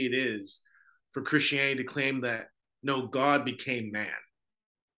crazy it is for Christianity to claim that no, God became man,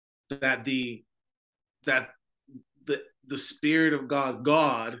 that the spirit of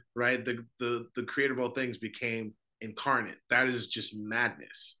God, right, the creator of all things, became incarnate. That is just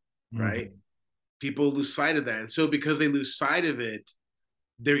madness, right? People lose sight of that, and so because they lose sight of it,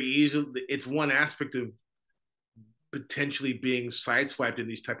 it's one aspect of potentially being sideswiped in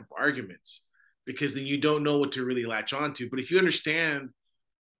these type of arguments, because then you don't know what to really latch onto. But if you understand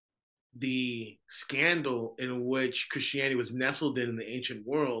the scandal in which Christianity was nestled in the ancient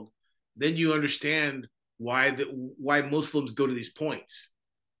world, then you understand why Muslims go to these points.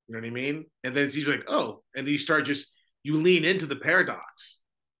 You know what I mean? And then it's easy like, oh, and then you lean into the paradox,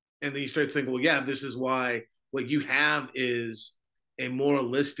 and then you start thinking, well, yeah, this is why what you have is a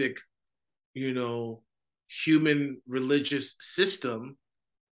moralistic, human religious system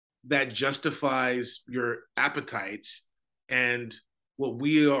that justifies your appetites, and what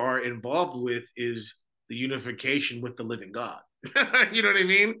we are involved with is the unification with the living God. You know what I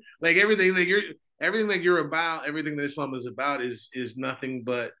mean? Like everything that you're about, everything that Islam is about is nothing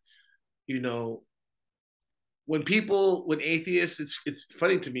but, when atheists, it's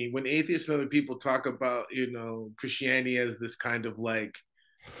funny to me when atheists and other people talk about, Christianity as this kind of like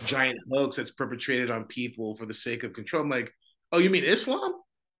giant hoax that's perpetrated on people for the sake of control. I'm like, oh, you mean Islam?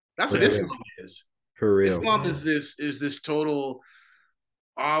 That's what Islam is. For real. Islam is this total,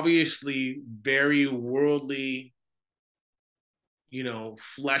 obviously very worldly,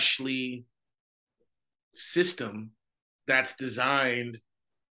 fleshly system that's designed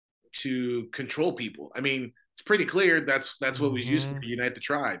to control people. I mean, it's pretty clear that's what was used to unite the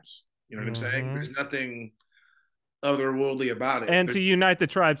tribes. You know what I'm saying? There's nothing otherworldly about it. And to unite the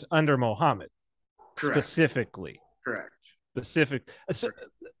tribes under Muhammad. Correct. Specifically. Correct. Specific. So,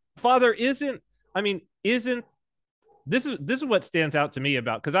 Father, isn't this is what stands out to me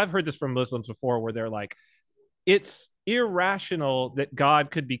about, because I've heard this from Muslims before, where they're like, it's irrational that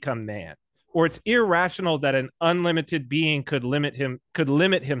God could become man, or it's irrational that an unlimited being could limit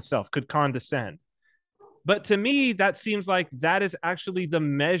himself, could condescend. But to me, that seems like that is actually the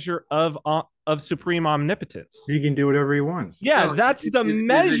measure of supreme omnipotence. He can do whatever he wants. Yeah, no, that's the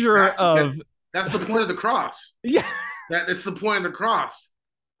measure of. That's the point of the cross. Yeah, that's the point of the cross.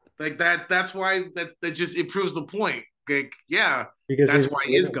 Like that. That's why that just it proves the point. Like, yeah, because that's why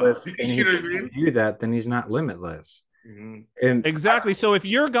he is God. You know what I mean? Do that, then he's not limitless. And exactly. So if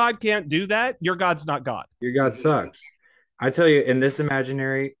your God can't do that, your God's not God. Your God sucks. I tell you, in this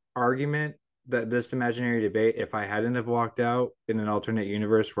imaginary argument, this imaginary debate, if I hadn't have walked out in an alternate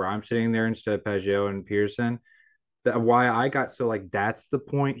universe where I'm sitting there instead of Pajot and Pearson, why I got so like, that's the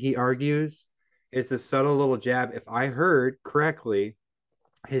point he argues, is the subtle little jab. If I heard correctly,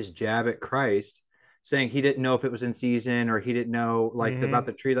 his jab at Christ, saying he didn't know if it was in season, or he didn't know about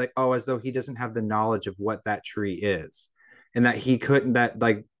the tree, like, oh, as though he doesn't have the knowledge of what that tree is, and that he couldn't, that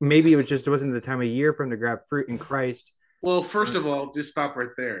like maybe it wasn't the time of year for him to grab fruit in Christ. Well, first of all, just stop right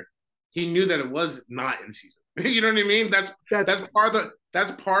there. He knew that it was not in season. You know what I mean? That's part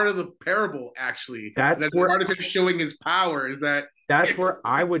of the parable, actually. That's where, part of him showing his power is that. That's where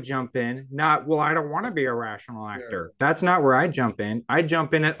I would jump in. Not, well, I don't want to be a rational actor. Yeah. That's not where I jump in. I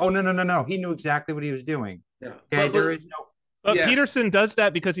jump in at, oh, no. He knew exactly what he was doing. Yeah. There is no. But yes. Peterson does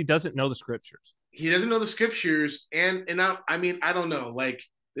that because he doesn't know the scriptures. He doesn't know the scriptures. And I mean, I don't know. Like,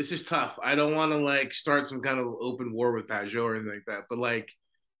 this is tough. I don't want to like start some kind of open war with Pajot or anything like that. But like,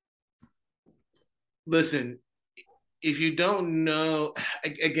 listen, if you don't know,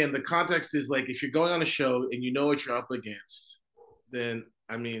 again, the context is like, if you're going on a show and you know what you're up against, then,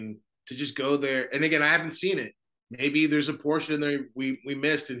 I mean, to just go there, and again, I haven't seen it, maybe there's a portion in there we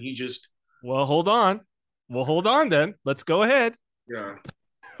missed, and he just. Well, hold on. Then. Let's go ahead. Yeah.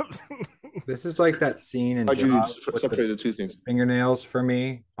 This is like that scene in How do you Jaws with separate the two things? fingernails for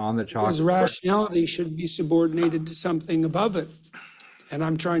me on the Because chalkboard. rationality should be subordinated to something above it. And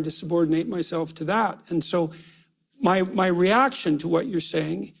I'm trying to subordinate myself to that. And so my reaction to what you're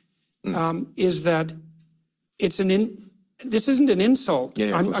saying is that this isn't an insult.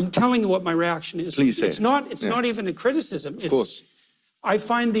 Yeah, I'm telling you what my reaction is. Please say it's not even a criticism. Of course. I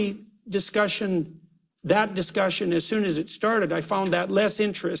find that discussion, as soon as it started, I found that less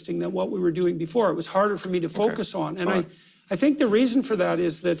interesting than what we were doing before. It was harder for me to focus on. And I think the reason for that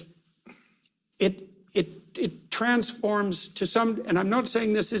is that it transforms to some, and I'm not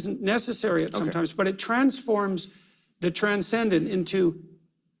saying this isn't necessary at sometimes, but it transforms the transcendent into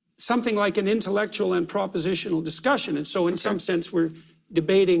something like an intellectual and propositional discussion. And so in some sense, we're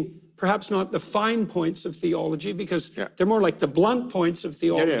debating perhaps not the fine points of theology, because they're more like the blunt points of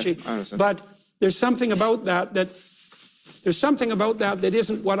theology. I understand. But there's something about that that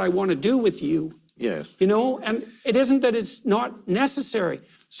isn't what I want to do with you. Yes. You know, and it isn't that it's not necessary.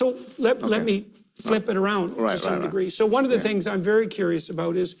 So let me flip it around to some degree. So one of the things I'm very curious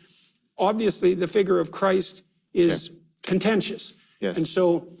about is, obviously, the figure of Christ is contentious. Yes. And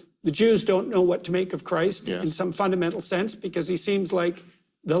so the Jews don't know what to make of Christ in some fundamental sense, because he seems like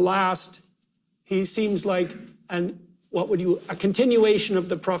a continuation of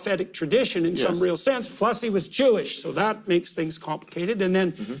the prophetic tradition in some real sense. Plus he was Jewish, so that makes things complicated. And then,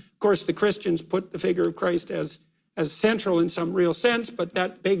 of course, the Christians put the figure of Christ as central in some real sense, but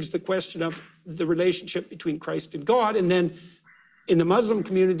that begs the question of the relationship between Christ and God. And then in the Muslim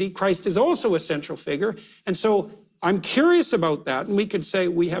community, Christ is also a central figure. And so I'm curious about that. And we could say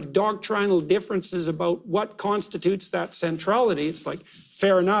we have doctrinal differences about what constitutes that centrality. It's like,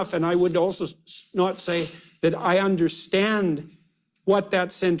 fair enough. And I would also not say that I understand what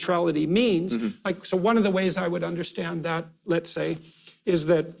that centrality means. Like, so one of the ways I would understand that, let's say, is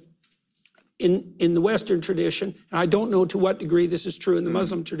that in the Western tradition, and I don't know to what degree this is true in the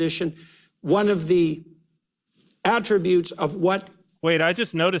Muslim tradition, one of the attributes of what... Wait, I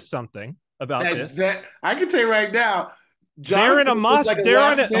just noticed something about this. I can say right now, they're in a mosque. They're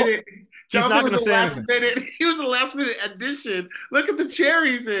on it. He's not going to say anything. He was the last minute addition. Look at the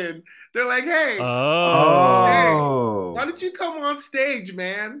cherries in. They're like, hey, hey, why don't you come on stage,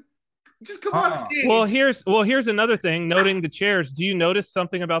 man? Just come on stage. Well, here's another thing. Noting the chairs, do you notice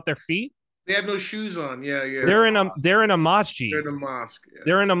something about their feet? They have no shoes on. Yeah. They're in a mosque. They're in a mosque. Yeah.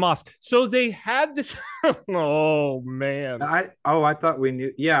 They're in a mosque. So they had this. Oh man. I thought we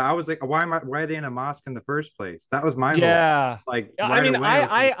knew. Yeah, I was like, why are they in a mosque in the first place? That was my whole, like. I mean,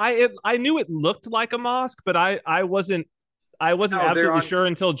 I knew it looked like a mosque, but I wasn't absolutely sure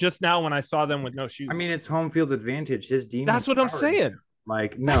until just now when I saw them with no shoes. I mean, it's home field advantage. His demon. That's what I'm saying.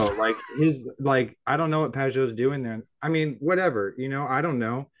 Like, no, like his, like, I don't know what Pajot's doing there. I mean, whatever, you know, I don't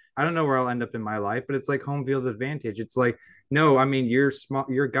know where I'll end up in my life, but it's like home field advantage. It's like, no, I mean, your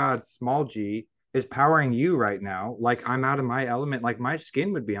God, small g, is powering you right now. Like, I'm out of my element. Like, my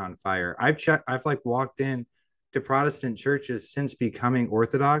skin would be on fire. I've like walked in to Protestant churches since becoming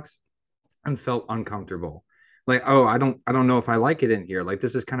Orthodox and felt uncomfortable. Like, oh, I don't know if I like it in here. Like,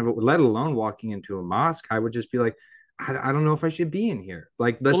 this is kind of let alone walking into a mosque. I would just be like, I don't know if I should be in here.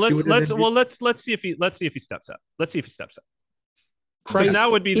 Like, let's see if he steps up. Let's see if he steps up. Christ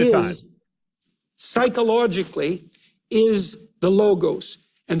that would be the time. Psychologically is the logos.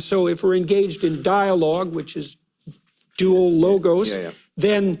 And so if we're engaged in dialogue, which is dual logos,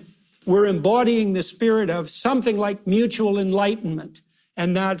 then we're embodying the spirit of something like mutual enlightenment.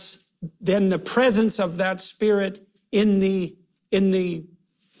 And that's then the presence of that spirit in the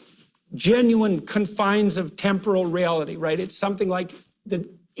genuine confines of temporal reality, right? It's something like the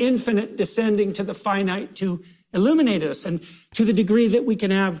infinite descending to the finite to illuminate us. And to the degree that we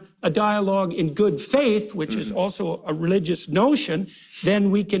can have a dialogue in good faith, which is also a religious notion,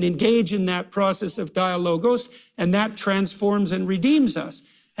 then we can engage in that process of dialogos, and that transforms and redeems us.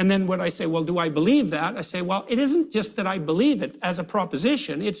 And then when I say, well, do I believe that? I say, well, it isn't just that I believe it as a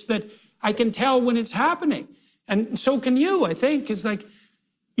proposition. It's that I can tell when it's happening. And so can you, I think. It's like,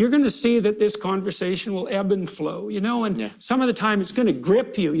 you're going to see that this conversation will ebb and flow, you know, and some of the time it's going to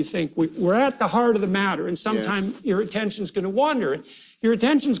grip you. You think we're at the heart of the matter, and sometimes your attention's going to wander. And your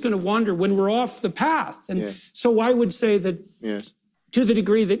attention's going to wander when we're off the path. And so I would say that to the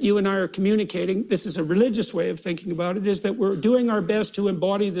degree that you and I are communicating, this is a religious way of thinking about it, is that we're doing our best to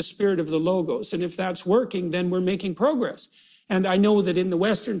embody the spirit of the Logos. And if that's working, then we're making progress. And I know that in the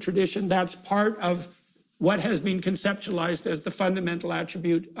Western tradition, that's part of what has been conceptualized as the fundamental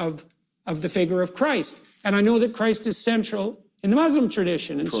attribute of of the figure of Christ. And I know that Christ is central in the Muslim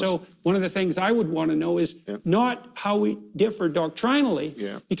tradition. And so one of the things I would want to know is not how we differ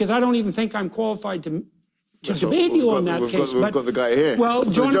doctrinally, because I don't even think I'm qualified to debate you on that case. We've got the guy here. Well,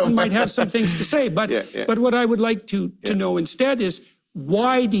 Jonathan might have some things to say, but what I would like to know instead is,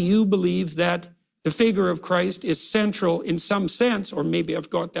 why do you believe that the figure of Christ is central in some sense, or maybe I've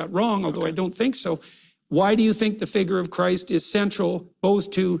got that wrong, although I don't think so. Why do you think the figure of Christ is central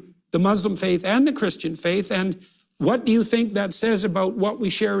both to the Muslim faith and the Christian faith? And what do you think that says about what we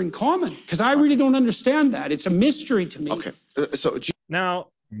share in common? Because I really don't understand that. It's a mystery to me. Okay. Now,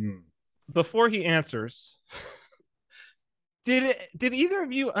 before he answers, did either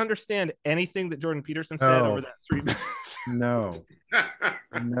of you understand anything that Jordan Peterson said over that 3 minutes? No.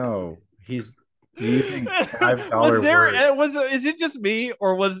 No. He's using $5 words. Is it just me,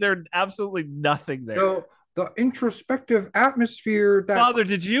 or was there absolutely nothing there? The introspective atmosphere that Father,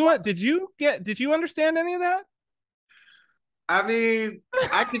 did you understand any of that? I mean,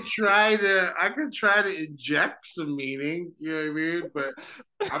 I could try to inject some meaning, you know what I mean? But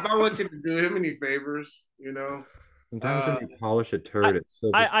I'm not looking to do him any favors, you know. Sometimes when you polish a turd, it's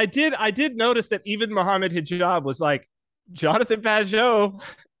still just... I did notice that even Mohammed Hijab was like, Jonathan Pajot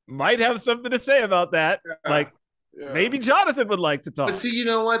might have something to say about that. Maybe Jonathan would like to talk. But see, you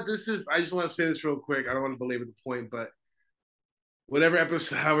know what? I just want to say this real quick. I don't want to belabor the point, but whatever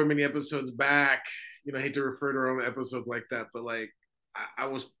episode, however many episodes back, you know, I hate to refer to our own episodes like that, but like I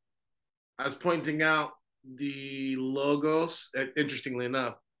was pointing out the Logos, interestingly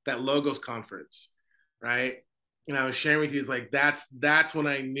enough, that Logos conference, right? And I was sharing with you, it's like that's when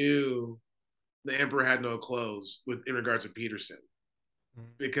I knew the emperor had no clothes in regards to Peterson.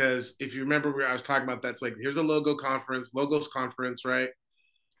 Because if you remember where I was talking about, that's like, here's a Logos conference, right?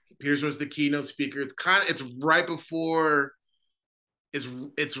 Peterson was the keynote speaker. It's right before,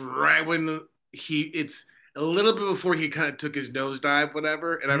 it's right when it's a little bit before he kind of took his nosedive,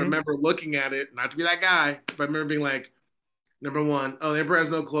 whatever. And I remember looking at it, not to be that guy, but I remember being like, number one, oh, the emperor has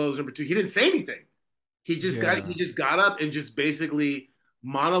no clothes. Number two, he didn't say anything. He just got up and just basically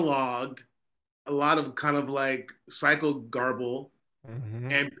monologued a lot of kind of like psycho garble.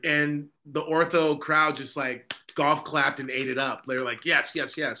 And the ortho crowd just like golf clapped and ate it up. They were like, yes.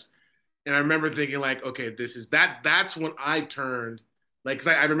 And I remember thinking like, okay, that's when I turned, like, cause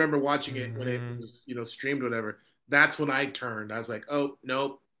I remember watching it when it was, you know, streamed or whatever. That's when I turned. I was like, oh,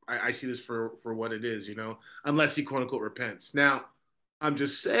 nope, I see this for what it is, you know, unless he quote unquote repents. Now, I'm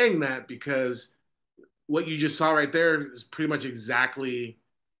just saying that because what you just saw right there is pretty much exactly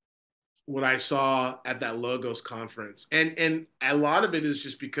what I saw at that Logos conference. And a lot of it is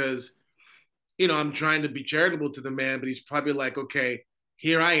just because, you know, I'm trying to be charitable to the man, but he's probably like, okay,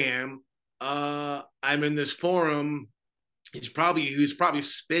 here I am. I'm in this forum. He was probably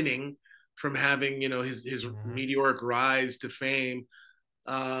spinning from having, you know, his meteoric rise to fame.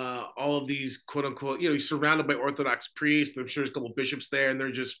 All of these quote unquote, you know, he's surrounded by Orthodox priests. I'm sure there's a couple of bishops there, and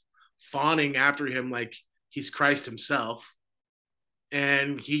they're just fawning after him like he's Christ himself.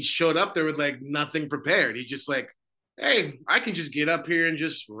 And he showed up there with like nothing prepared. He just like, hey, I can just get up here and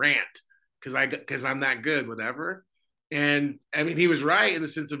just rant because I'm that good, whatever. And I mean, he was right in the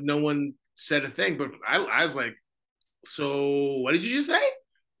sense of no one said a thing, but I was like, so what did you just say?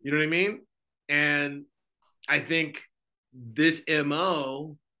 You know what I mean? And I think this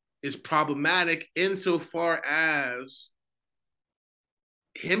MO is problematic insofar as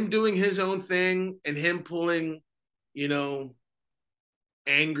him doing his own thing and him pulling, you know,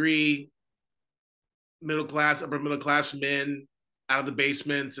 angry upper middle class men out of the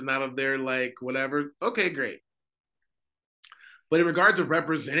basements and out of their like whatever. Okay, great. But in regards of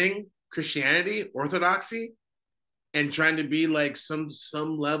representing Christianity, orthodoxy, and trying to be like some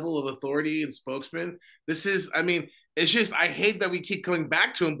level of authority and spokesman, this is, I mean, it's just, I hate that we keep coming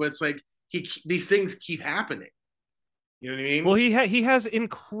back to him, but it's like these things keep happening. You know what I mean? Well, he has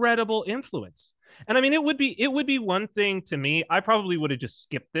incredible influence. And I mean, it would be one thing to me. I probably would have just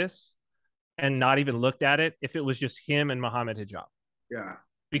skipped this and not even looked at it if it was just him and Mohammed Hijab. Yeah.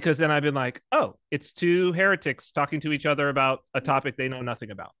 Because then I've been like, oh, it's two heretics talking to each other about a topic they know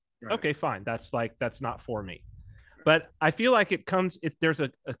nothing about. Right. Okay, fine. That's not for me. But I feel like there's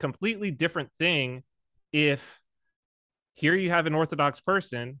a completely different thing if here you have an Orthodox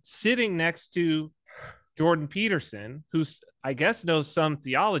person sitting next to Jordan Peterson, who's, I guess, knows some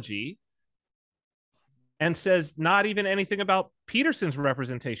theology, and says not even anything about Peterson's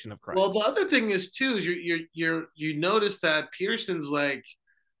representation of Christ. Well, the other thing is too, is you notice that Peterson's like,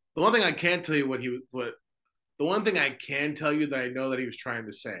 the one thing I can't tell you the one thing I can tell you that I know that he was trying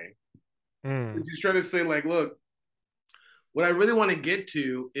to say is he's trying to say like, look, what I really want to get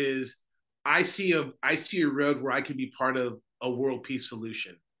to is I see a road where I can be part of a world peace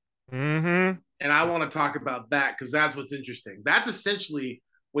solution. Mm-hmm. And I want to talk about that because that's what's interesting. That's essentially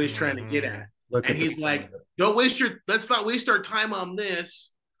what he's trying to get at. And he's like, let's not waste our time on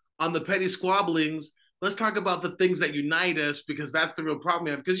this, on the petty squabblings. Let's talk about the things that unite us, because that's the real problem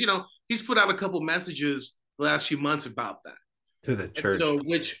we have. Because, he's put out a couple messages the last few months about that. To the church. So,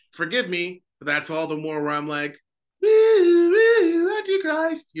 which, forgive me, but that's all the more where I'm like, woo, woo,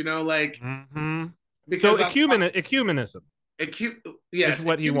 Antichrist, Mm-hmm. because so ecumenism. Yes, is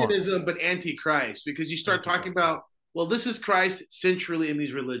what he wants. Ecumenism, but antichrist, because you start talking about, well, this is Christ centrally in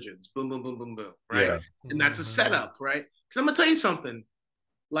these religions. Boom, boom, boom, boom, boom, right? Yeah. And that's a setup, right? Because I'm going to tell you something.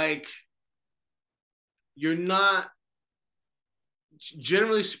 Like, you're not,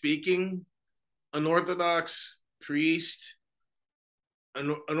 generally speaking, an Orthodox priest,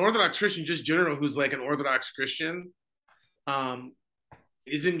 an Orthodox Christian, just general, who's like an Orthodox Christian,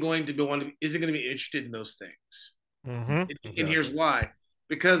 isn't going to be interested in those things. Mm-hmm. And here's why: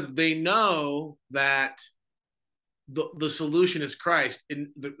 because they know that the solution is Christ, and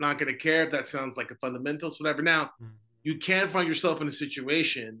they're not going to care if that sounds like a fundamentalist, whatever. Now, you can find yourself in a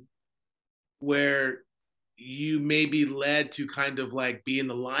situation where you may be led to kind of like be in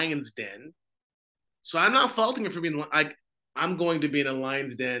the lion's den. So I'm not faulting him for being like, I'm going to be in a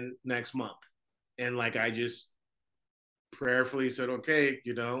lion's den next month, and like I just prayerfully said, okay,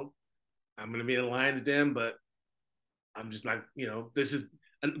 I'm going to be in a lion's den, but I'm just not, this is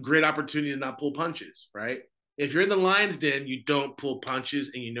a great opportunity to not pull punches, right? If you're in the lion's den, you don't pull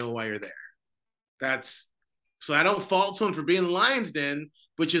punches, and you know why you're there. So I don't fault someone for being in the lion's den,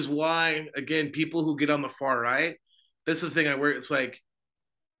 which is why, again, people who get on the far right, that's the thing it's like,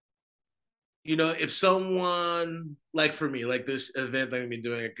 if someone, like for me, like this event that I've been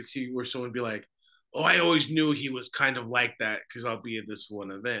doing, I could see where someone would be like, oh, I always knew he was kind of like that because I'll be at this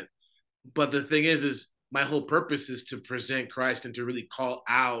one event. But the thing is my whole purpose is to present Christ and to really call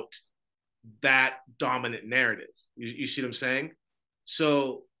out that dominant narrative. You see what I'm saying?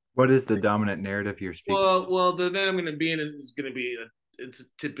 So, what is the dominant narrative you're speaking? Well, the event I'm going to be in is going to be it's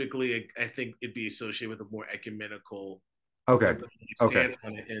typically, I think it'd be associated with a more ecumenical stance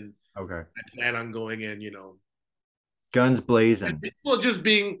on it, and I plan on going in, guns blazing. Well, just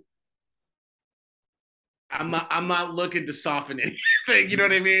being. I'm not looking to soften anything. You know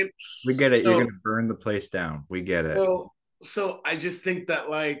what I mean? We get it. You're going to burn the place down. We get it. So I just think that,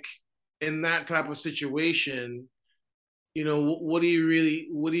 like, in that type of situation, what are you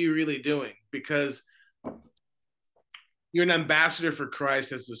really doing? Because you're an ambassador for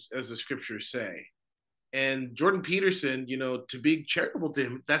Christ, as the scriptures say. And Jordan Peterson, to be charitable to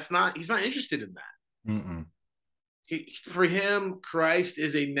him, he's not interested in that. For him, Christ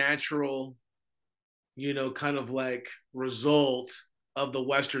is a natural, kind of like result of the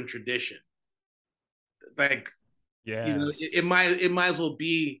Western tradition. Like, it might as well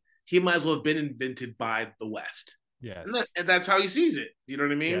be, he might as well have been invented by the West. Yes. And that's how he sees it. You know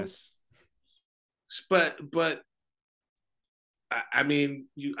what I mean? Yes. But I mean,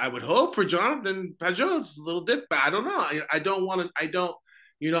 I would hope for Jonathan Pajot, it's a little different. I don't know.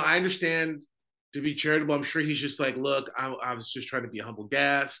 I understand to be charitable. I'm sure he's just like, look, I was just trying to be a humble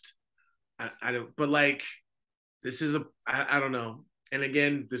guest. I don't, but like, this is I don't know. And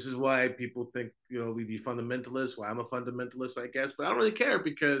again, this is why people think, we'd be fundamentalists. Why I'm a fundamentalist, I guess, but I don't really care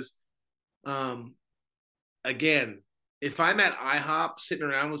because, again, if I'm at IHOP sitting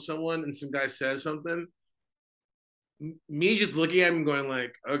around with someone and some guy says something, me just looking at him going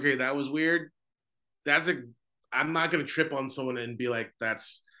like, okay, that was weird. I'm not going to trip on someone and be like,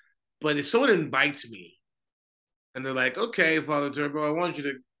 but if someone invites me and they're like, okay, Father Turbo, I want you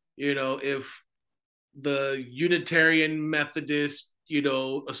to, if the Unitarian Methodist,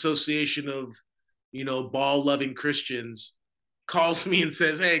 Association of, ball loving Christians calls me and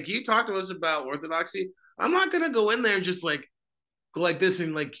says, hey, can you talk to us about Orthodoxy? I'm not going to go in there and just like go like this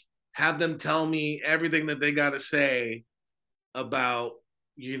and like have them tell me everything that they got to say about,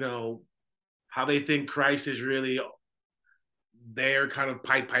 how they think Christ is really their kind of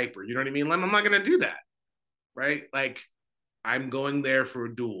Pied Piper. You know what I mean? I'm not going to do that. Right? Like, I'm going there for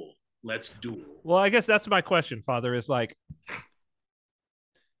a duel. Let's duel. Well, I guess that's my question, Father, is like,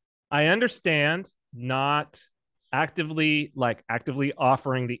 I understand not actively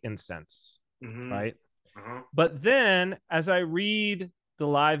offering the incense, right? But then as I read the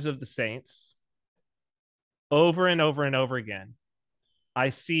lives of the saints over and over and over again, I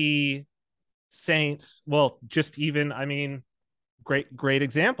see saints, well, just even, I mean, great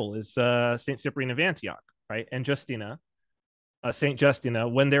example is Saint Cyprian of Antioch, right? And Justina, Saint Justina,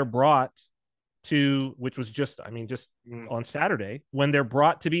 when they're brought which was just on Saturday, when they're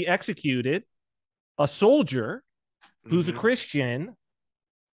brought to be executed, a soldier who's a Christian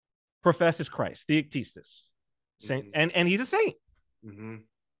professes Christ, Theoctistus, saint, and he's a saint.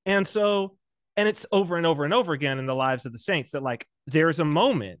 And so, and it's over and over and over again in the lives of the saints that like there's a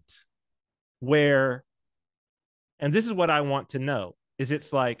moment where, and this is what I want to know, is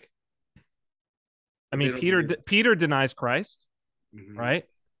it's like, I mean, Peter denies Christ, right?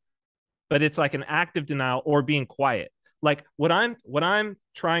 But it's like an active denial or being quiet. Like what I'm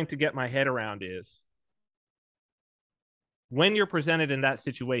trying to get my head around is when you're presented in that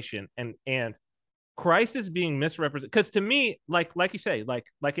situation and Christ is being misrepresented. Because to me, like you say, like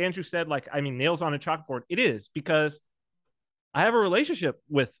Andrew said, like, I mean, nails on a chalkboard. It is, because I have a relationship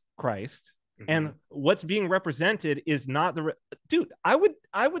with Christ, and what's being represented is not dude. I would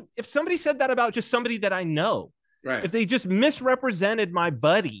if somebody said that about just somebody that I know, right? If they just misrepresented my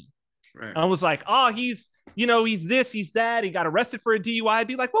buddy, right? I was like, oh, he's this, he's that, he got arrested for a DUI. I'd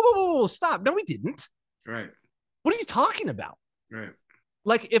be like, whoa, stop. No, he didn't. Right. What are you talking about? Right.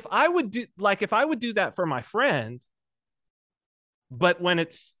 Like if I would do that for my friend, but when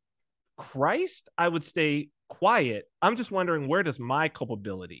it's Christ, I would stay quiet. I'm just wondering, where does my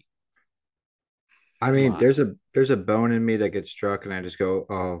culpability? I mean, there's a bone in me that gets struck, and I just go,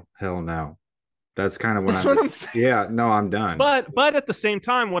 "Oh, hell no." That's kind of when I'm saying. Yeah, no, I'm done. But at the same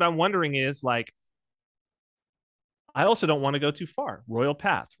time, what I'm wondering is like, I also don't want to go too far. Royal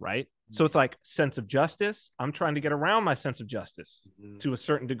path, right? So it's like sense of justice. I'm trying to get around my sense of justice to a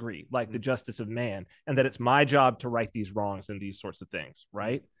certain degree, like the justice of man, and that it's my job to right these wrongs and these sorts of things,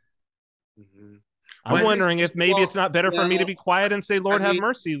 right? I'm wondering if maybe it's not better for me to be quiet and say, Lord, have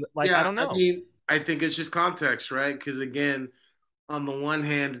mercy. Like, I don't know. I think it's just context, right? Because again, on the one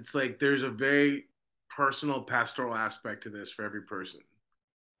hand, it's like there's a very personal pastoral aspect to this for every person.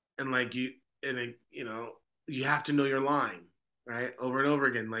 And like you have to know your line, right? Over and over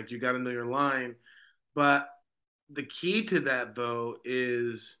again. Like you got to know your line. But the key to that though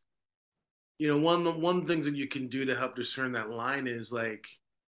is, one of the things that you can do to help discern that line is like,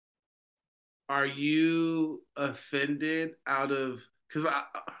 are you offended out of, because I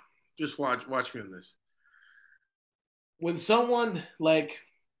just watch me on this. When someone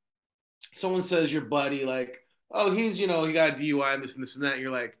says your buddy, like, oh, he's, he got a DUI and this and that, and you're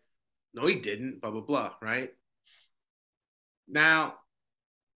like, no, he didn't, blah, blah, blah, right? Now,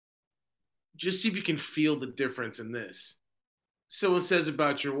 just see if you can feel the difference in this. Someone says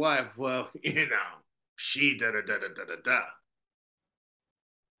about your wife, well, she da-da-da-da-da-da-da.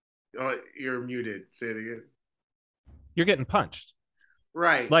 Oh, you're muted. Say it again. You're getting punched.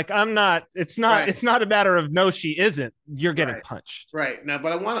 Right. Like it's not a matter of no, she isn't. You're getting punched. Right. Now,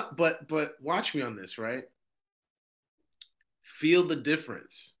 but watch me on this, right? Feel the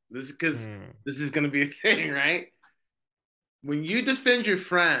difference. This is because this is going to be a thing, right? When you defend your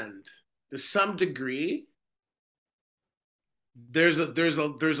friend to some degree, there's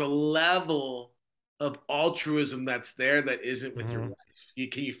a level of altruism that's there that isn't with your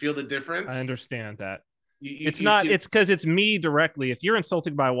wife. Can you feel the difference? I understand that. It's because it's me directly. If you're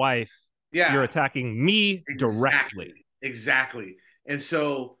insulting my wife, you're attacking me directly. Exactly. And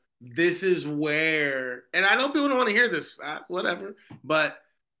so this is where, and I know people don't want to hear this, whatever, but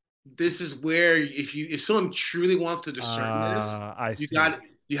this is where if someone truly wants to discern this,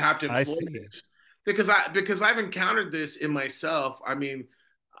 you have to employ this. Because I've encountered this in myself. I mean,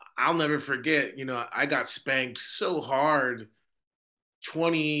 I'll never forget, I got spanked so hard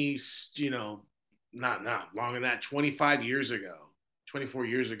not longer than that, 25 years ago, 24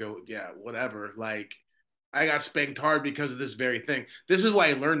 years ago, yeah, whatever. Like, I got spanked hard because of this very thing. This is why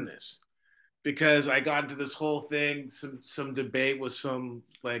I learned this, because I got into this whole thing, some debate with some,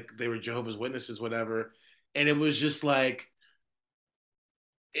 like, they were Jehovah's Witnesses, whatever, and it was just like,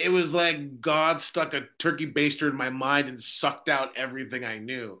 it was like God stuck a turkey baster in my mind and sucked out everything I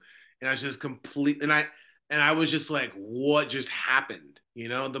knew, and I was just and I was just like, what just happened?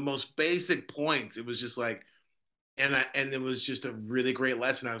 The most basic points. It was just like, and it was just a really great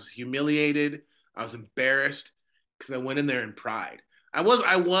lesson. I was humiliated. I was embarrassed because I went in there in pride. I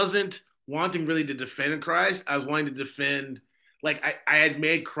wasn't wanting really to defend Christ. I was wanting to defend, like, I had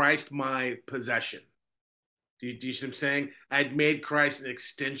made Christ my possession. Do you see what I'm saying? I had made Christ an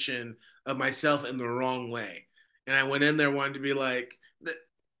extension of myself in the wrong way. And I went in there wanting to be like,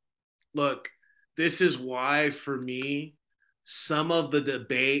 look, this is why, for me, some of the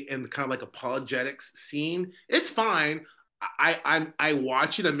debate and the kind of like apologetics scene, it's fine. I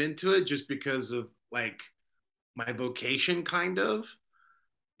watch it. I'm into it just because of like my vocation, kind of.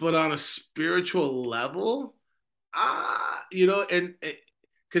 But on a spiritual level, and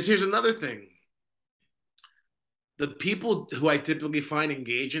because here's another thing. the people who I typically find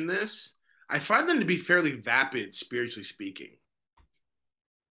engage in this, I find them to be fairly vapid, spiritually speaking.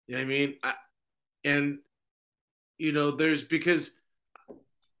 You know what I mean? And because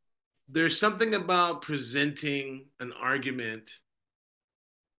there's something about presenting an argument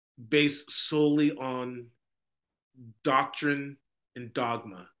based solely on doctrine and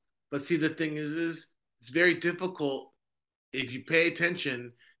dogma. But see, the thing is it's very difficult if you pay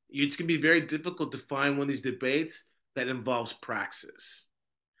attention. It's going to be very difficult to find one of these debates that involves praxis.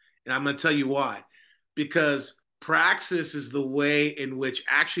 And I'm going to tell you why. Because praxis is the way in which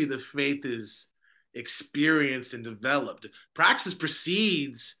actually the faith is experienced and developed. Praxis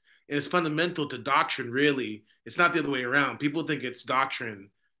precedes and is fundamental to doctrine, really. It's not the other way around. People think it's doctrine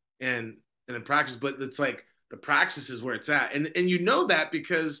and then praxis, but it's like the praxis is where it's at. And you know that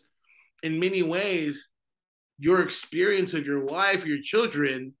because in many ways, your experience of your life, your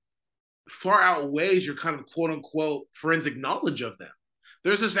children, far outweighs your kind of quote unquote forensic knowledge of them.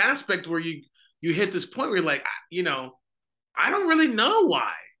 There's this aspect where you hit this point where you're like, I don't really know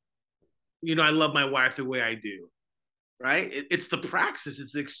why, I love my wife the way I do, right? It's the praxis,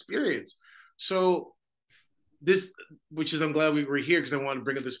 it's the experience. So this, which is, I'm glad we were here because I want to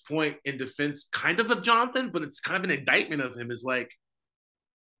bring up this point in defense kind of Jonathan, but it's kind of an indictment of him, is like,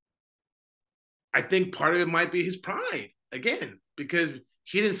 I think part of it might be his pride again, because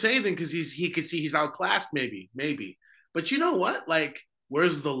he didn't say anything because he could see he's outclassed, maybe. But you know what? Like,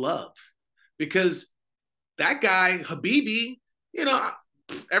 where's the love? Because that guy, Habibi,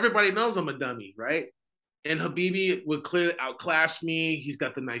 everybody knows I'm a dummy, right? And Habibi would clearly outclass me. He's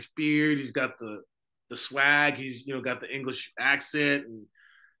got the nice beard. He's got the swag. He's, got the English accent. And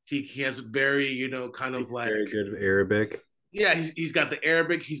he has a very, kind of like... Very good Arabic. Yeah, he's got the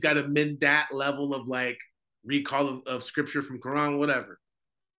Arabic. He's got a min-dat level of like recall of scripture from Quran, whatever.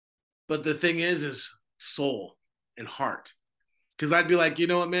 But the thing is soul and heart. Because I'd be like, you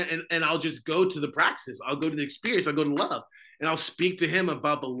know what, man? And I'll just go to the praxis. I'll go to the experience. I'll go to love. And I'll speak to him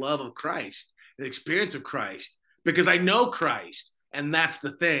about the love of Christ, the experience of Christ. Because I know Christ. And that's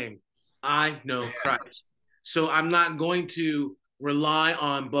the thing. I know Christ. So I'm not going to rely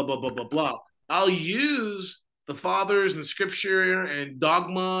on blah, blah, blah, blah, blah. I'll use the fathers and scripture and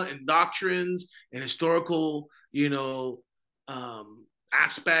dogma and doctrines and historical,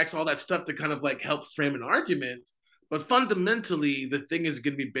 aspects, all that stuff to kind of like help frame an argument. But fundamentally, the thing is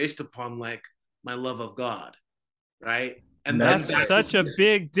going to be based upon like my love of God, right? And that's such a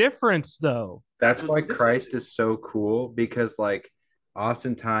big difference, though. That's why Christ is so cool, because like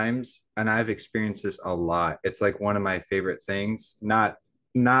oftentimes, and I've experienced this a lot, it's like one of my favorite things, not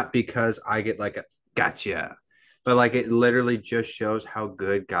because I get like a gotcha, but like it literally just shows how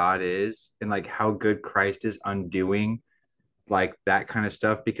good God is and like how good Christ is undoing like that kind of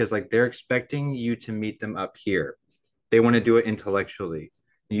stuff, because like they're expecting you to meet them up here. They want to do it intellectually.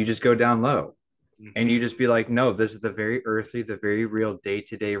 You just go down low and you just be like, no, this is the very earthly, the very real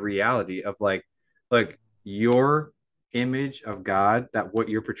day-to-day reality of like your image of God, that what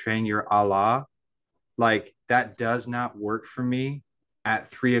you're portraying, your Allah, like that does not work for me at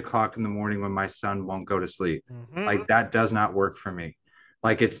 3 o'clock in the morning when my son won't go to sleep. Like that does not work for me.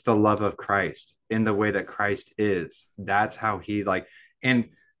 Like it's the love of Christ in the way that Christ is. That's how he like, and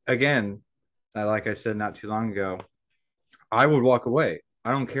again, like I said not too long ago, I would walk away.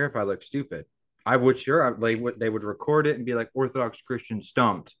 I don't care if I look stupid. I would they would record it and be like, Orthodox Christian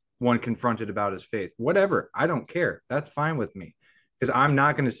stumped, one confronted about his faith. Whatever. I don't care. That's fine with me. Because I'm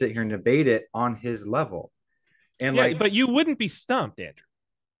not going to sit here and debate it on his level. And yeah, but you wouldn't be stumped, Andrew.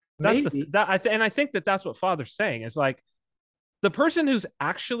 That's maybe. and I think that's what Father's saying is like the person who's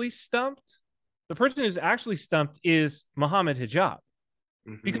actually stumped is Muhammad Hijab.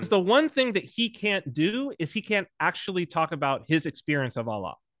 Because the one thing that he can't do is he can't actually talk about his experience of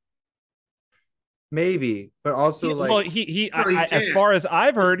Allah. Maybe, but also as far as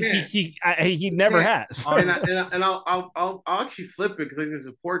I've heard, he never has. and I'll actually flip it because I think it's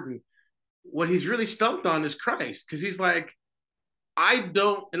important. What he's really stumped on is Christ, because he's like, I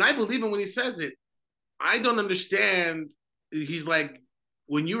don't, and I believe him when he says it. I don't understand. He's like,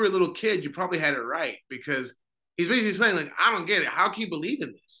 when you were a little kid, you probably had it right, because he's basically saying like, I don't get it. How can you believe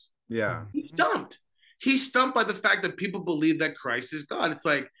in this? Yeah, he's stumped. He's stumped by the fact that people believe that Christ is God. It's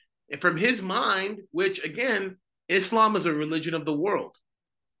like, and from his mind, which again, Islam is a religion of the world.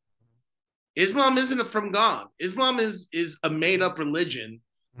 Islam isn't from God. Islam is a made up religion,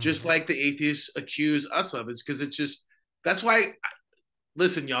 just like the atheists accuse us of. It's because it's just, that's why,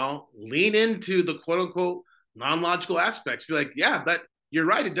 listen, y'all, lean into the quote unquote non-logical aspects. Be like, yeah, that you're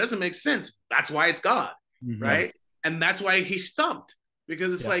right. It doesn't make sense. That's why it's God, right? And that's why he's stumped,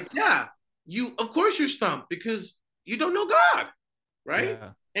 because it's like, yeah, of course you're stumped, because you don't know God, right?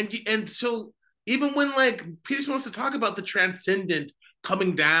 Yeah. And so even when like Peterson wants to talk about the transcendent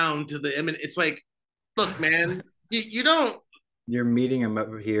coming down to the imminent, it's like, look, man, you don't. You're meeting him up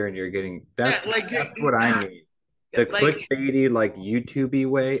here, and you're getting that's Yeah, like that's what I need. The like clickbaity, like YouTubey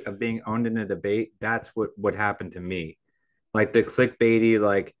way of being owned in a debate. That's what happened to me. Like the clickbaity,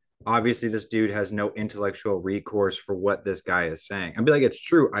 like obviously this dude has no intellectual recourse for what this guy is saying. I'd be like, it's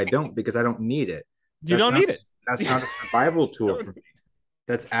true. I don't, because I don't need it. You That's don't not need it. that's not a survival tool for me.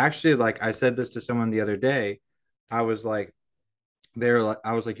 That's actually, like, I said this to someone the other day. I was like,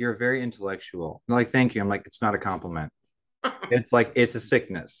 I was like, you're very intellectual. I'm like, thank you. I'm like, it's not a compliment. It's like it's a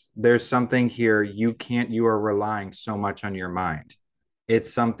sickness. There's something here you are relying so much on your mind.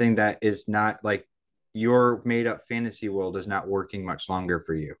 It's something that is not like your made up fantasy world is not working much longer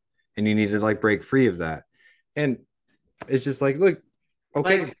for you. And you need to like break free of that. And it's just like, look,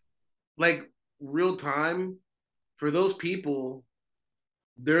 okay. like real time for those people,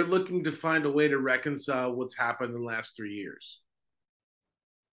 they're looking to find a way to reconcile what's happened in the last 3 years.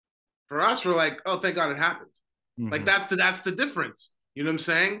 For us, we're like, oh, thank God it happened. Mm-hmm. Like that's the difference. You know what I'm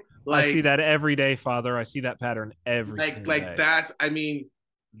saying? Like, I see that every day, Father. I see that pattern every single day. that's, I mean,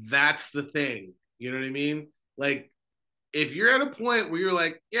 that's the thing. You know what I mean? Like, if you're at a point where you're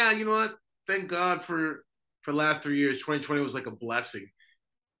like, yeah, you know what? Thank God for the last 3 years. 2020 was like a blessing.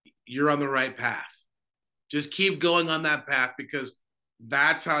 You're on the right path. Just keep going on that path, because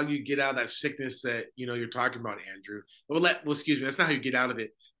that's how you get out of that sickness that you're talking about, Andrew. Well, excuse me. That's not how you get out of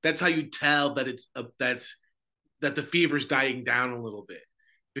it. That's how you tell that that the fever's dying down a little bit,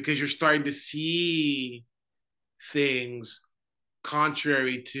 because you're starting to see things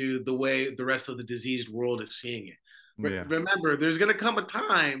contrary to the way the rest of the diseased world is seeing it. Yeah. Remember, there's going to come a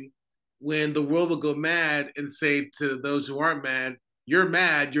time when the world will go mad and say to those who aren't mad, you're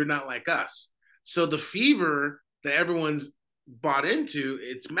mad, you're not like us. So the fever that everyone's bought into,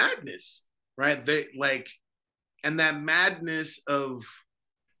 it's madness, right? And that madness of,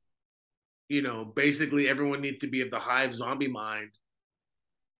 basically everyone needs to be of the hive zombie mind.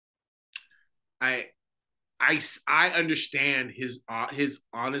 I understand his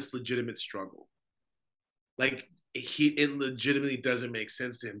honest, legitimate struggle. Like, it legitimately doesn't make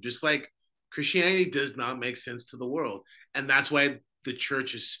sense to him. Just like Christianity does not make sense to the world, and that's why the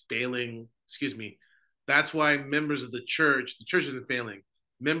church is failing. Excuse me. That's why members of the church isn't failing.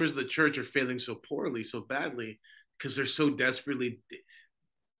 Members of the church are failing so poorly, so badly, because they're so desperately.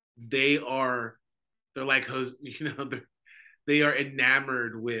 They're like, they are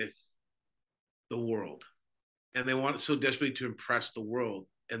enamored with the world, and they want so desperately to impress the world,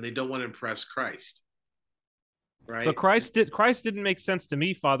 and they don't want to impress Christ. Right. But Christ didn't make sense to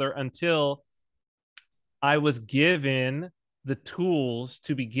me, Father, until I was given the tools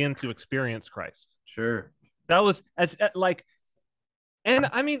to begin to experience Christ. Sure. That was as like, and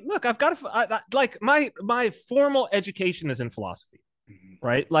I mean, look, I've got like my formal education is in philosophy,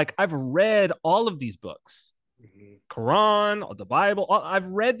 right? Like, I've read all of these books, Quran, the Bible. I've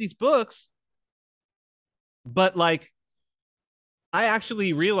read these books, but like, I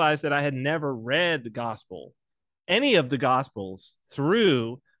actually realized that I had never read the gospel, any of the gospels,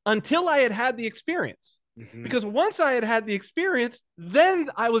 through until I had the experience. Because once I had the experience,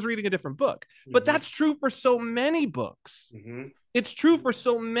 then I was reading a different book. But that's true for so many books. It's true for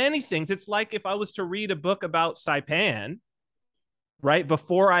so many things. It's like if I was to read a book about Cyprian, right,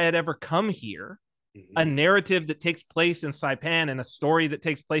 before I had ever come here, a narrative that takes place in Cyprian and a story that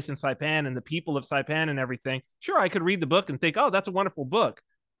takes place in Cyprian and the people of Cyprian and everything. Sure, I could read the book and think, oh, that's a wonderful book.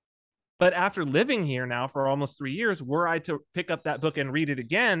 But after living here now for almost 3 years, were I to pick up that book and read it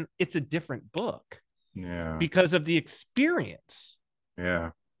again, it's a different book. Yeah. Because of the experience.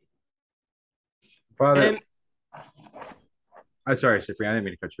 Yeah. Father, I'm sorry, Cyprian, I didn't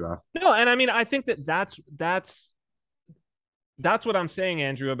mean to cut you off. No, and I mean, I think that's what I'm saying,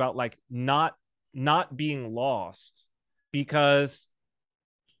 Andrew, about like not being lost, because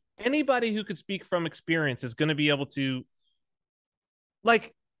anybody who could speak from experience is going to be able to,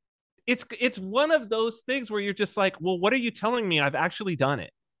 like, it's one of those things where you're just like, well, what are you telling me? I've actually done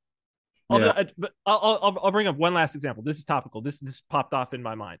it. I'll bring up one last example. This is topical. This popped off in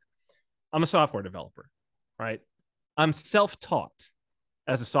my mind. I'm a software developer, right? I'm self-taught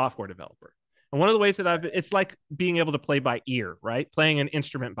as a software developer. And one of the ways that it's like being able to play by ear, right? Playing an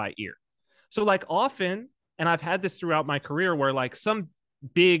instrument by ear. So like often, and I've had this throughout my career, where like some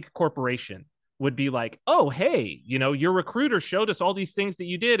big corporation would be like, oh, hey, your recruiter showed us all these things that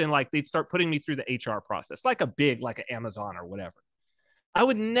you did. And like, they'd start putting me through the HR process, like an Amazon or whatever. I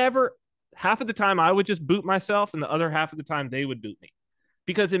would never, half of the time I would just boot myself, and the other half of the time they would boot me.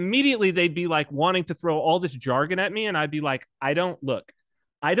 because immediately they'd be like wanting to throw all this jargon at me, and I'd be like, I don't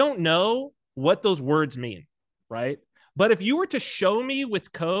know what those words mean, right? But if you were to show me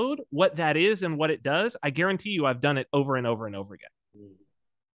with code what that is and what it does, I guarantee you I've done it over and over and over again.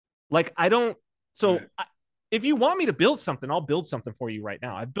 Like, I don't. So if you want me to build something, I'll build something for you right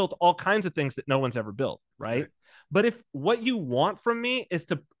now. I've built all kinds of things that no one's ever built, right? But if what you want from me is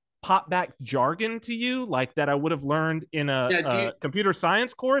to pop back jargon to you, like that I would have learned in a computer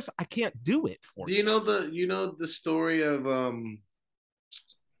science course, I can't do it for you. You know the story of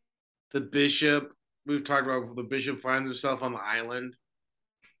the bishop? We've talked about the bishop finds himself on the island,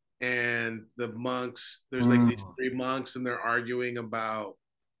 and the monks. There's like these 3 monks, and they're arguing about.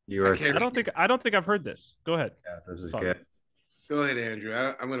 I don't think I've heard this. Go ahead. Yeah, this is good. Go ahead, Andrew.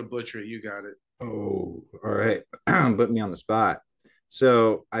 I'm going to butcher it. You got it. Oh, all right. Put me on the spot.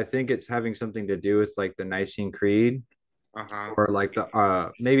 So I think it's having something to do with like the Nicene Creed, or like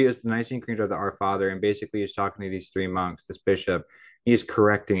the maybe it was the Nicene Creed or the Our Father, and basically he's talking to these 3 monks, this bishop, he's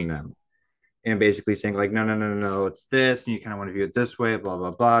correcting them. And basically saying like, no, it's this, and you kind of want to view it this way, blah, blah,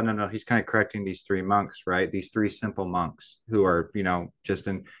 blah. No, he's kind of correcting these 3 monks, right? These 3 simple monks who are, just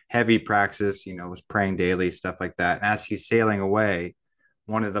in heavy praxis, was praying daily, stuff like that. And as he's sailing away,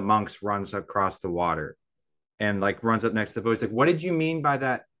 one of the monks runs across the water and like runs up next to the boat. He's like, what did you mean by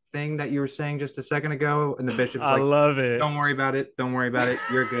that thing that you were saying just a second ago? And the bishop's like, I love it. Don't worry about it.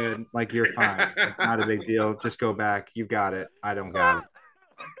 You're good. Like, you're fine. It's not a big deal. Just go back. You got it. I don't got it.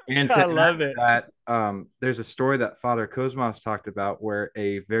 And to add to that, there's a story that Father Cosmos talked about where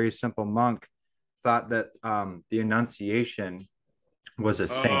a very simple monk thought that the Annunciation was a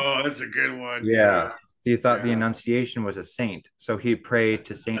saint. Oh, that's a good one. Yeah. He thought the Annunciation was a saint. So he prayed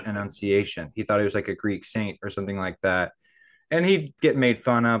to Saint Annunciation. He thought it was like a Greek saint or something like that. And he'd get made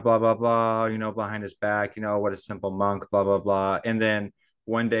fun of, blah, blah, blah, behind his back, what a simple monk, blah, blah, blah. And then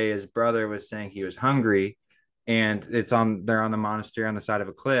one day his brother was saying he was hungry. And they're on the monastery on the side of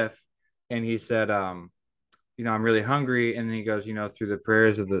a cliff. And he said, I'm really hungry. And then he goes, through the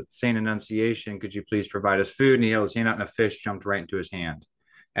prayers of the Saint Annunciation, could you please provide us food? And he held his hand out and a fish jumped right into his hand.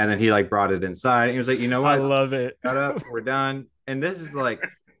 And then he like brought it inside. And he was like, you know what? I love it. Shut up. We're done. And this is like,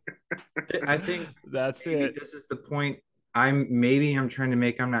 I think that's it. This is the point I'm trying to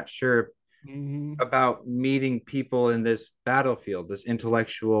make. I'm not sure about meeting people in this battlefield, this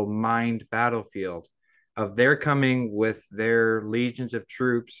intellectual mind battlefield. Of they're coming with their legions of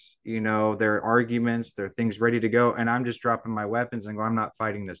troops, their arguments, their things ready to go. And I'm just dropping my weapons and go, I'm not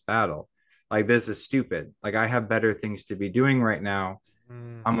fighting this battle. Like, this is stupid. Like, I have better things to be doing right now.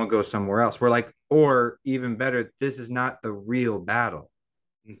 I'm going to go somewhere else. We're like, or even better, this is not the real battle.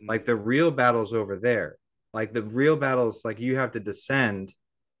 Like, the real battle's over there. Like, the real battle's like, you have to descend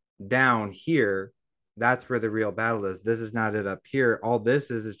down here. That's where the real battle is. This is not it up here. All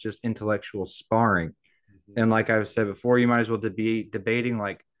this is just intellectual sparring. And like I've said before, you might as well be debating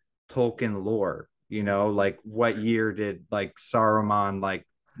like Tolkien lore, like what year did like Saruman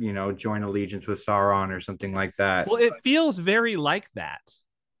join allegiance with Sauron or something like that. Well, it feels very like that.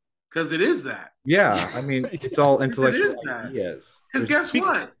 Because it is that. Yeah, I mean, it's all intellectual ideas. Because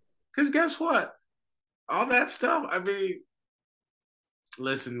guess what? All that stuff, I mean,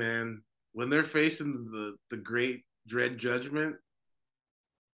 listen, man, when they're facing the great dread judgment,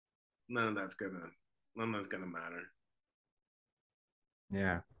 none of that's gonna matter.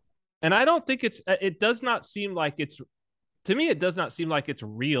 Yeah. And I don't think it does not seem like it's, to me, it does not seem like it's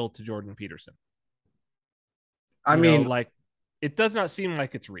real to Jordan Peterson. It does not seem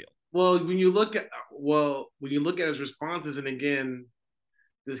like it's real. Well, when you look at his responses, and again,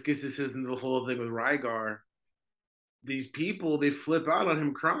 this gets us into the whole thing with Rygar. These people, they flip out on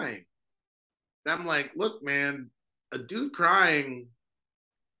him crying. And I'm like, look, man, a dude crying,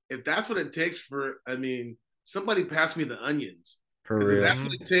 if that's what it takes somebody pass me the onions. For real. If that's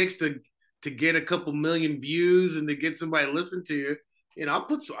what it takes to get a couple million views and to get somebody to listen to you,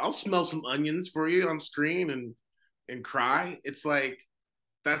 I'll smell some onions for you on screen and cry. It's like,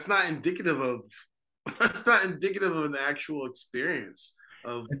 that's not indicative of an actual experience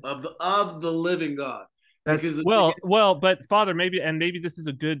of the living God. But Father, maybe this is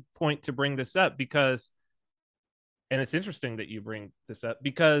a good point to bring this up, because, and it's interesting that you bring this up,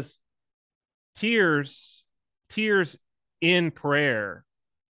 because tears in prayer,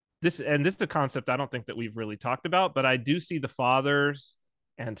 this is a concept I don't think that we've really talked about, but I do see the fathers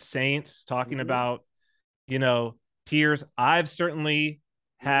and saints talking about, tears. I've certainly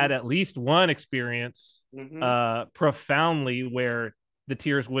had at least one experience profoundly where the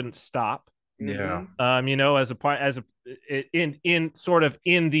tears wouldn't stop. Yeah. In sort of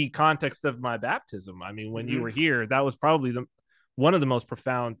in the context of my baptism. I mean, when you were here, that was probably one of the most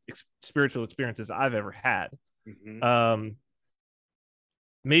profound spiritual experiences I've ever had.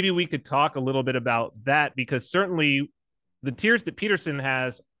 Maybe we could talk a little bit about that, because certainly the tears that Peterson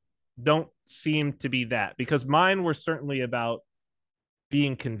has don't seem to be that, because mine were certainly about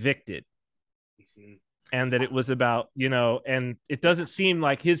being convicted. And that it was about, and it doesn't seem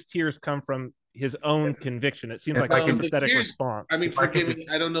like his tears come from his own conviction. It seems like a sympathetic response. I mean, forgive me,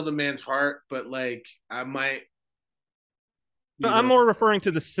 I don't know the man's heart, but like I might. I'm more referring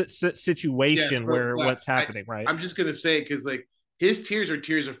to the situation where what's happening, right? I'm just gonna say, because like his tears are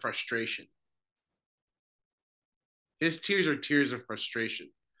tears of frustration. His tears are tears of frustration,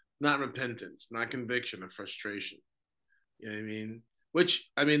 not repentance, not conviction, of frustration. You know what I mean? Which,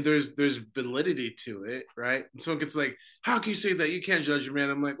 I mean, there's validity to it, right? And someone gets like, how can you say that? You can't judge a man.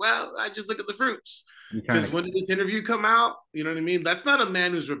 I'm like, well, I just look at the fruits. Because when did this interview come out? You know what I mean? That's not a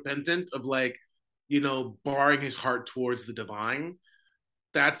man who's repentant of like, barring his heart towards the divine.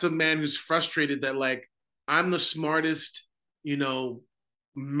 That's a man who's frustrated that like, I'm the smartest,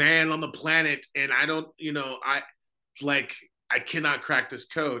 man on the planet, and I don't, I cannot crack this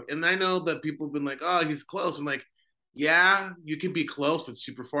code. And I know that people have been like, oh, he's close. I'm like, yeah, you can be close, but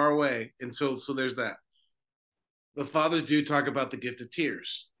super far away. And so there's that. The fathers do talk about the gift of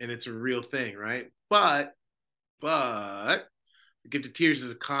tears, and it's a real thing, right? But the gift of tears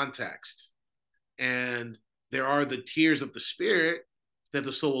is a context. And there are the tears of the spirit that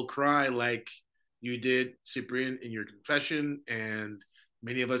the soul will cry, like you did, Cyprian, in your confession. And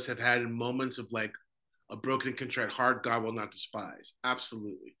many of us have had moments of like a broken and contrite heart God will not despise.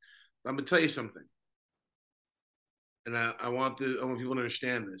 Absolutely. But I'm going to tell you something. And I want people to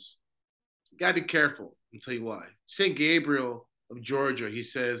understand this. You gotta be careful. I'll tell you why. Saint Gabriel of Georgia, he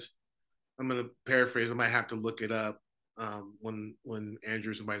says, I'm gonna paraphrase, I might have to look it up when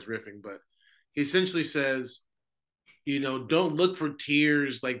Andrew somebody's riffing, but he essentially says, don't look for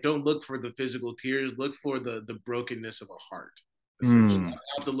tears, like don't look for the physical tears, look for the brokenness of a heart. Essentially. I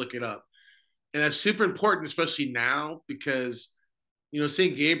have to look it up. And that's super important, especially now, because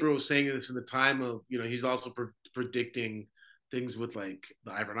Saint Gabriel was saying this in the time of, he's also predicting things with like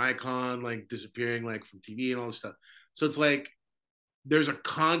the Iron Icon, like disappearing like from TV and all this stuff. So it's like there's a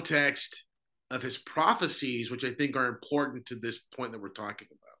context of his prophecies, which I think are important to this point that we're talking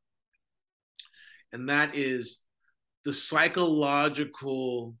about. And that is the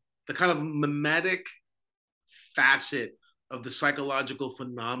psychological, the kind of mimetic facet of the psychological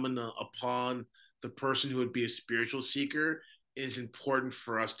phenomena upon the person who would be a spiritual seeker is important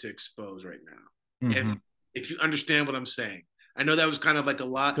for us to expose right now. If you understand what I'm saying. I know that was kind of like a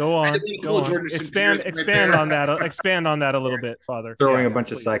lot. Go on. Expand on that. Expand on that a little bit, Father. Throwing a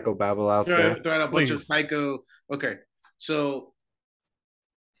bunch of psycho babble out there. Throwing a bunch of psycho. Okay. So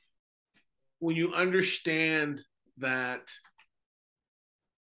when you understand that,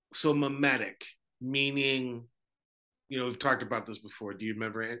 so mimetic, meaning, we've talked about this before. Do you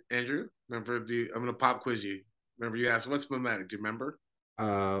remember, Andrew? I'm going to pop quiz you. Remember you asked, what's mimetic? Do you remember?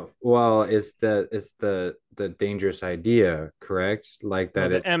 Well, it's the dangerous idea, correct? Like that.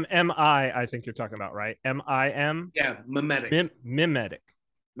 The MMI, I think you're talking about, right? MIM. Yeah, mimetic. Mimetic.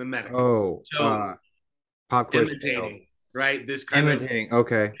 Oh, so pop quiz. Imitating, right? This kind of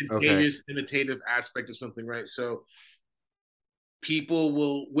contagious, imitative aspect of something, right? So people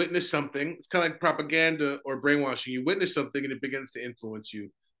will witness something. It's kind of like propaganda or brainwashing. You witness something and it begins to influence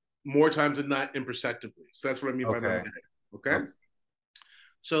you more times than not imperceptibly. So that's what I mean by mimetic. Okay.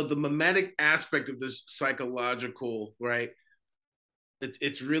 So the mimetic aspect of this psychological, right?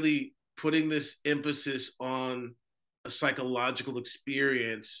 It's really putting this emphasis on a psychological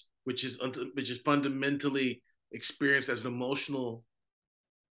experience, which is fundamentally experienced as an emotional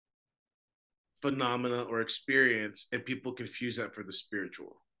phenomena or experience, and people confuse that for the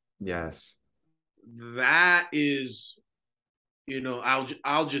spiritual. Yes. That is,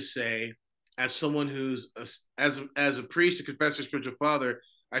 I'll just say, as someone who's as a priest, a confessor, spiritual father,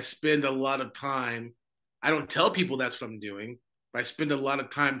 I spend a lot of time. I don't tell people that's what I'm doing, but I spend a lot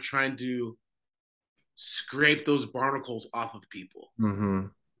of time trying to scrape those barnacles off of people.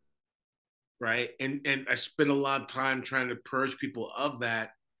 Right, and I spend a lot of time trying to purge people of that,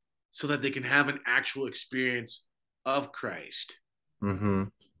 so that they can have an actual experience of Christ.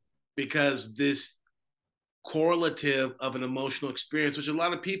 Because this correlative of an emotional experience, which a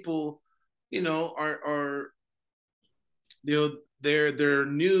lot of people, are their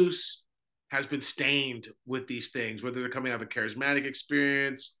news has been stained with these things, whether they're coming out of a charismatic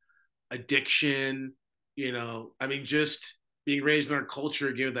experience, addiction, just being raised in our culture,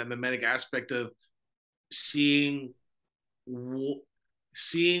 again, that mimetic aspect of seeing what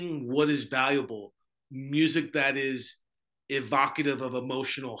is valuable, music that is evocative of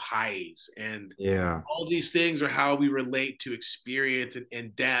emotional highs, and Yeah. all these things are how we relate to experience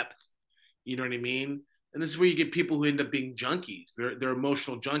and depth. You know what I mean? And this is where you get people who end up being junkies. They're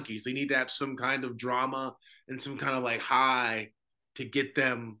emotional junkies. They need to have some kind of drama and some kind of like high to get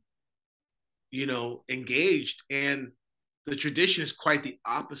them, engaged. And the tradition is quite the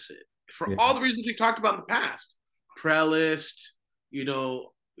opposite for all Yeah. the reasons we talked about in the past. Prelist, you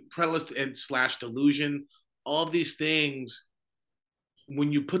know, prelist and slash delusion, all these things,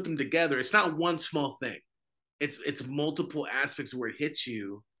 when you put them together, it's not one small thing. It's multiple aspects where it hits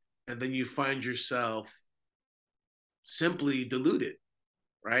you, and then you find yourself simply deluded,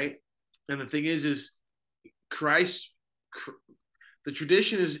 right? And the thing is Christ, the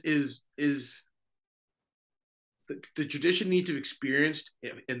tradition is the tradition needs to be experienced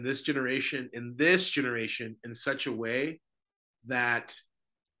in this generation, in such a way that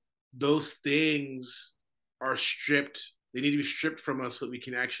those things are stripped. They need to be stripped from us so that we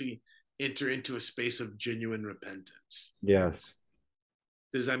can actually enter into a space of genuine repentance. Yes.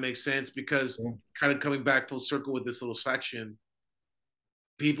 Does that make sense? Because Yeah. kind of coming back full circle with this little section,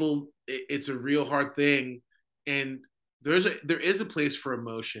 people, it's a real hard thing, and there is a place for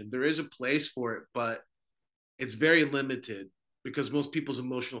emotion. There is a place for it, but it's very limited because most people's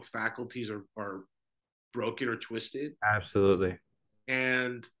emotional faculties are broken or twisted. Absolutely.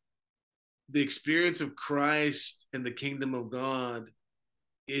 And the experience of Christ and the kingdom of God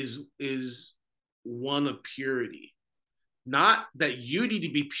is one of purity. Not that you need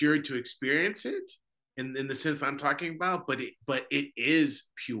to be pure to experience it in the sense that I'm talking about, but it is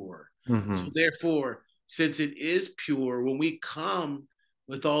pure. Mm-hmm. So therefore, since it is pure, when we come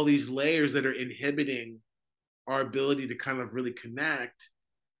with all these layers that are inhibiting our ability to kind of really connect,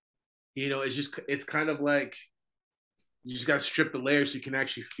 it's kind of like you just got to strip the layers so you can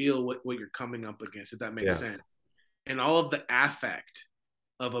actually feel what you're coming up against, if that makes sense. And all of the affect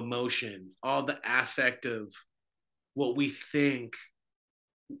of emotion, all the affect of what we think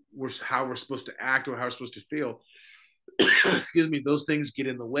how we're supposed to act or how we're supposed to feel, excuse me, those things get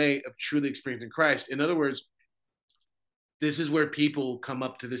in the way of truly experiencing Christ. In other words, this is where people come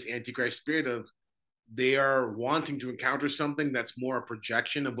up to this antichrist spirit of they are wanting to encounter something that's more a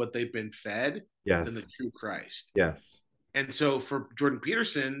projection of what they've been fed than the true Christ. Yes. And so for Jordan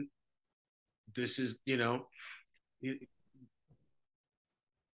Peterson, this is,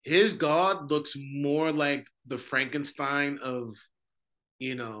 his God looks more like the Frankenstein of,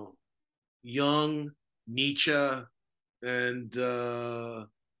 young Nietzsche and I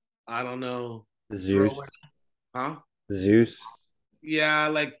don't know. Zeus. Huh? Zeus. Yeah,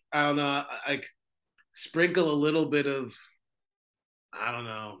 like I don't know, like sprinkle a little bit of, I don't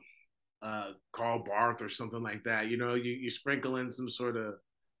know, Karl Barth or something like that. You sprinkle in some sort of,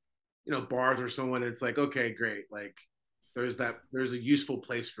 Barth or someone. It's like, okay, great. Like there's a useful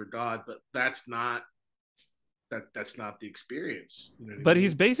place for God, but that's not the experience. You know what But I mean?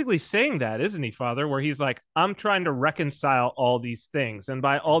 he's basically saying that, isn't he, Father? Where he's like, I'm trying to reconcile all these things. And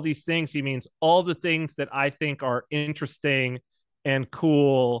by all these things, he means all the things that I think are interesting and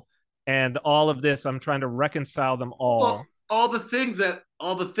cool. And all of this, I'm trying to reconcile them all. Well, all the things that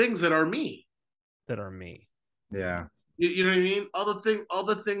are me. That are me. Yeah. You know what I mean? All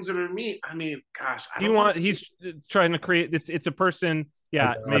the things that are me. I mean, gosh, he's trying to create, it's a person.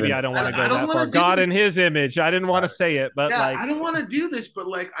 Yeah, maybe I don't want to go that far. God in his image. I didn't want to say it, but yeah, I don't want to do this, but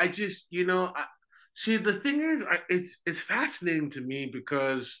like, I just, see, the thing is, it's fascinating to me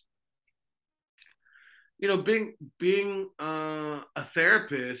because, being a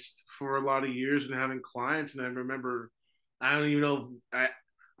therapist for a lot of years and having clients, and I remember, I don't even know,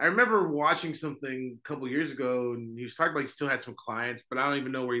 I remember watching something a couple years ago, and he was talking about he still had some clients, but I don't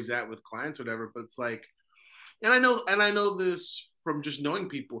even know where he's at with clients, or whatever. But it's like, and I know this from just knowing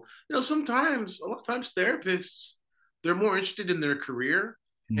people. A lot of times therapists, they're more interested in their career,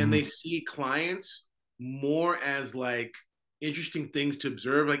 and they see clients more as like interesting things to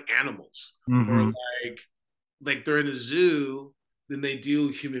observe, like animals, or like they're in a zoo than they do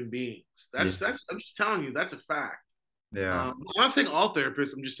human beings. That's I'm just telling you, that's a fact. Yeah. I'm not saying all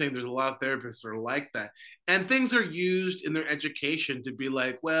therapists. I'm just saying there's a lot of therapists that are like that, and things are used in their education to be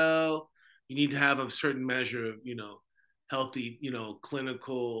like, well, you need to have a certain measure of, healthy,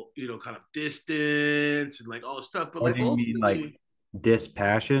 clinical, kind of distance and like all this stuff. But Or like, do you mean like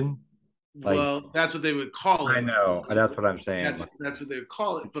dispassion? Well, that's what they would call it. I know. That's what I'm saying. That's what they would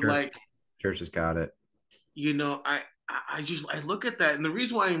call it. But like, church has got it. I look at that, and the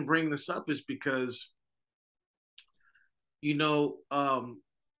reason why I'm bringing this up is because,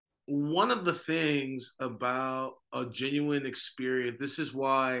 one of the things about a genuine experience, this is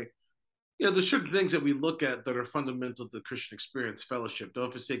why, there's certain things that we look at that are fundamental to the Christian experience: fellowship,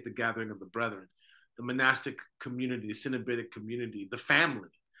 don't forsake the gathering of the brethren, the monastic community, the Synobitic community, the family.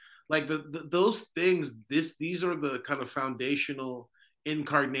 Like those things, these are the kind of foundational,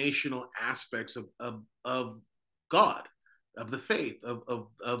 incarnational aspects of God, of the faith,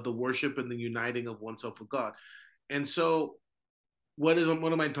 of the worship and the uniting of oneself with God. And so, what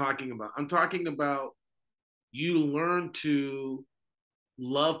am I talking about? I'm talking about you learn to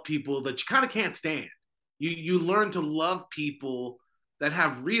love people that you kind of can't stand. You learn to love people that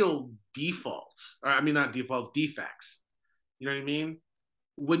have real defaults, or I mean not defaults, defects. You know what I mean?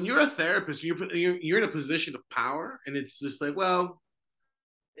 When you're a therapist, you're in a position of power, and it's just like, well,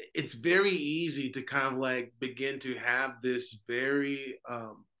 it's very easy to kind of like begin to have this very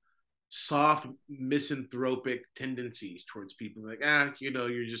soft misanthropic tendencies towards people. Like,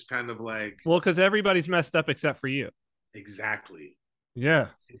 you're just kind of like, well, because everybody's messed up except for you. Exactly. Yeah.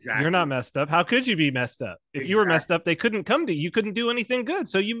 Exactly. You're not messed up. How could you be messed up? If you were messed up, they couldn't come to you. You couldn't do anything good.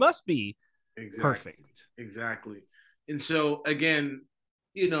 So you must be perfect. Exactly. And so again,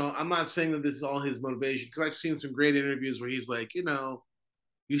 I'm not saying that this is all his motivation, because I've seen some great interviews where he's like,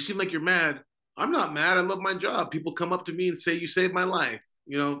 you seem like you're mad. I'm not mad. I love my job. People come up to me and say, you saved my life.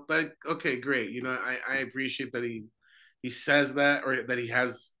 But okay, great. I appreciate that he says that, or that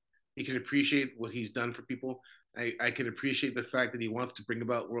he can appreciate what he's done for people. I can appreciate the fact that he wants to bring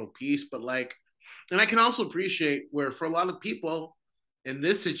about world peace, but and I can also appreciate where for a lot of people in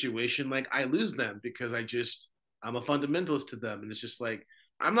this situation, like I lose them because I'm a fundamentalist to them. And it's just like,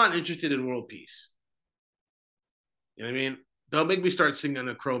 I'm not interested in world peace. You know what I mean? Don't make me start singing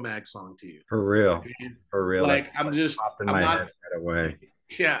a Cro-Mag song to you. For real. For real. Like, I'm not, head right away.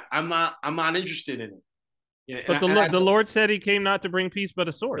 Yeah, I'm not interested in it. Yeah, but the Lord said he came not to bring peace, but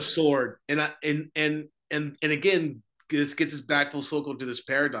a sword. A sword. And again, this gets us back full circle to this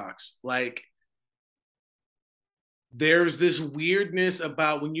paradox. Like, there's this weirdness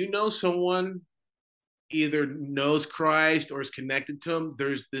about when someone either knows Christ or is connected to him,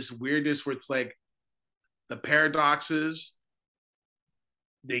 there's this weirdness where it's like the paradoxes,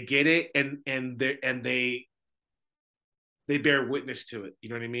 they get it, and they bear witness to it. You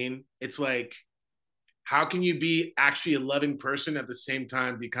know what I mean? It's like, how can you be actually a loving person at the same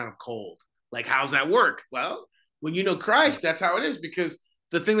time be kind of cold? Like, how's that work? Well, when you know Christ, that's how it is, because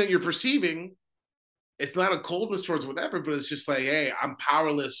the thing that you're perceiving, it's not a coldness towards whatever, but it's just like, hey, I'm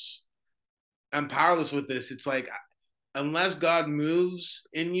powerless with this. It's like, unless God moves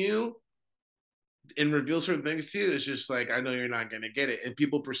in you and reveals certain things to you, it's just like, I know you're not going to get it. And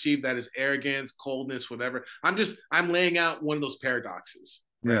people perceive that as arrogance, coldness, whatever. I'm laying out one of those paradoxes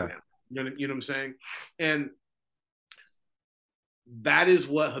right now. You know what I'm saying? And that is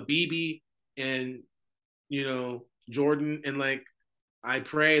what Habibi and, Jordan, and like, I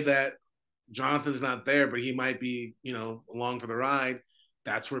pray that Jonathan's not there, but he might be, along for the ride.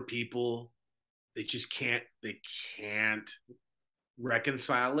 That's where people, they can't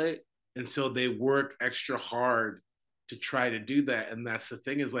reconcile it. And so they work extra hard to try to do that. And that's the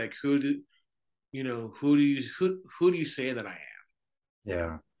thing, is like, who do you say that I am?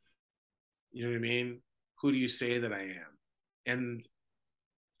 Yeah. You know what I mean? Who do you say that I am? And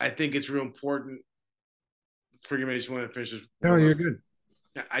I think it's real important. Forgive me, I just want to finish this. No, you're good.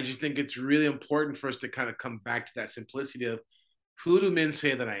 I just think it's really important for us to kind of come back to that simplicity of, who do men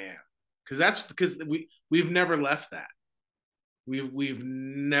say that I am? Because we've never left that. We've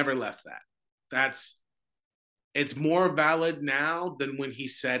never left that. It's more valid now than when he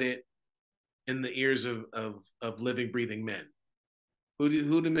said it in the ears of living, breathing men.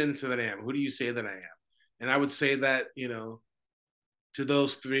 Who do men say that I am? Who do you say that I am? And I would say that, to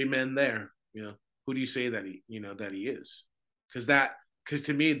those three men there, who do you say that he is? Because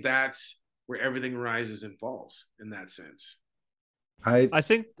to me, that's where everything rises and falls in that sense. I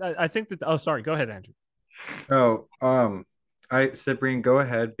think that. Oh, sorry. Go ahead, Andrew. Oh, Cyprian, go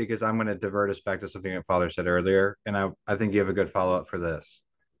ahead, because I'm going to divert us back to something that Father said earlier, and I think you have a good follow up for this.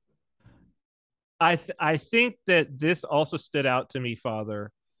 I think that this also stood out to me,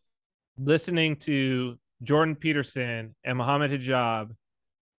 Father, listening to Jordan Peterson and Muhammad Hijab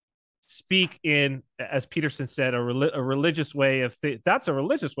speak in, as Peterson said, a religious way of that's a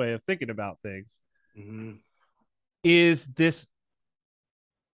religious way of thinking about things. Mm-hmm. Is this,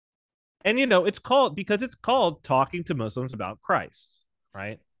 and it's called talking to Muslims about Christ,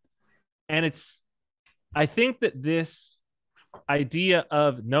 right? And I think that this idea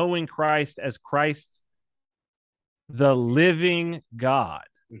of knowing Christ as Christ, the living God,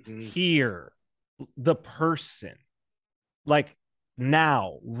 here, the person, like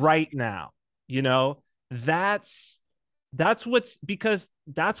now, right now, that's what's, because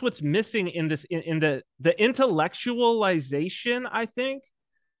that's what's missing in this, in the intellectualization, I think,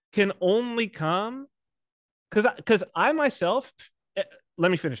 can only come because I myself,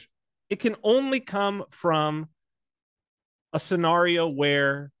 let me finish. It can only come from a scenario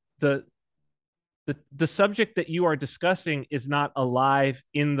where the subject that you are discussing is not alive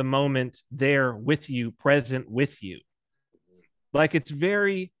in the moment, there with you, present with you. Like, it's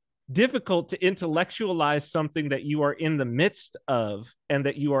very difficult to intellectualize something that you are in the midst of and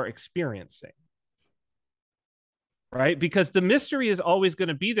that you are experiencing, right? Because the mystery is always going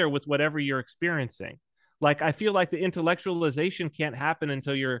to be there with whatever you're experiencing. Like, I feel like the intellectualization can't happen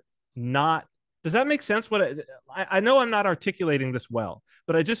until you're not. Does that make sense? What I know I'm not articulating this well,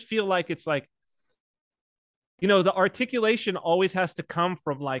 but I just feel like it's like, the articulation always has to come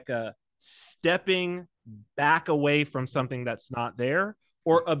from like a stepping back away from something that's not there,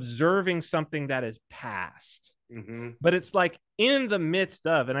 or observing something that is past. Mm-hmm. But it's like in the midst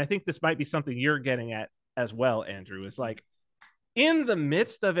of, and I think this might be something you're getting at as well, Andrew, is like in the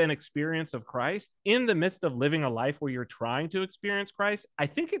midst of an experience of Christ, in the midst of living a life where you're trying to experience Christ, I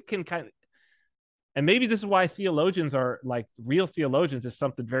think it can kind of, and maybe this is why theologians are like real theologians is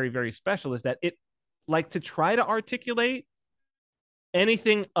something very, very special, is that it, like, to try to articulate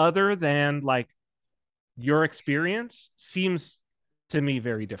anything other than like your experience seems to me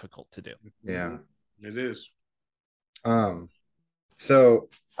very difficult to do. Yeah, it is. So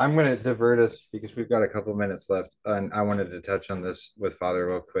I'm going to divert us because we've got a couple minutes left, and I wanted to touch on this with Father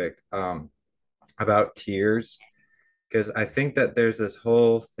real quick, about tears, because I think that there's this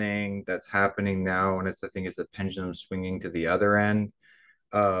whole thing that's happening now, and I think it's a pendulum swinging to the other end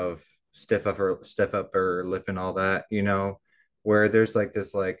of stiff upper lip and all that, where there's like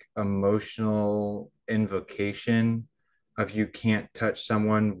this like emotional invocation of you can't touch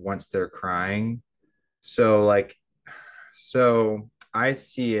someone once they're crying. So I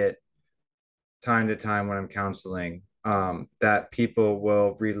see it time to time when I'm counseling, that people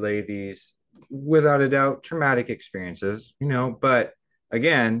will relay these, without a doubt, traumatic experiences, but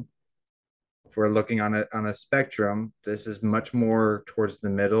again, if we're looking on a spectrum, this is much more towards the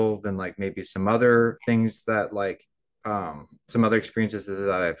middle than like maybe some other things that like, some other experiences that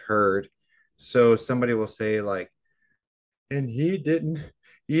I've heard. So somebody will say like, and he didn't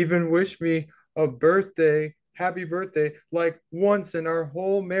even wish me a happy birthday, like once in our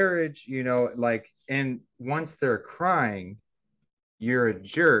whole marriage, like, and once they're crying, you're a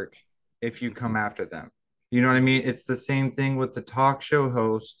jerk if you come after them. You know what I mean? It's the same thing with the talk show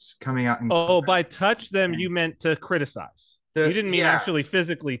hosts coming out and, by touch them, you meant to criticize. You didn't mean actually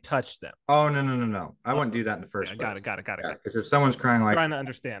physically touch them. Oh, no. I wouldn't do that in the first place. Got it. Because if someone's crying, like, trying to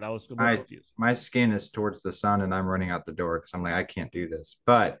understand, I was confused. My skin is towards the sun and I'm running out the door because I'm like, I can't do this.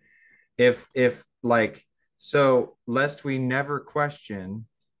 But if like, so lest we never question,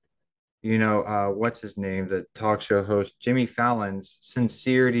 what's his name, the talk show host, Jimmy Fallon's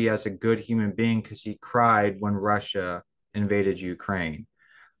sincerity as a good human being, because he cried when Russia invaded Ukraine.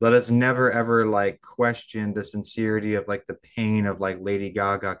 Let us never ever like question the sincerity of like the pain of like Lady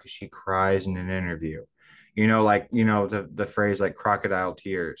Gaga because she cries in an interview, the phrase like crocodile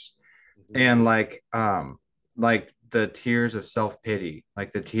tears, and like the tears of self-pity,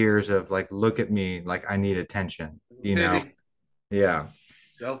 like the tears of like, look at me, like I need attention, yeah,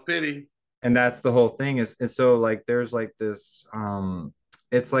 self-pity. And that's the whole thing is, and so like there's like this,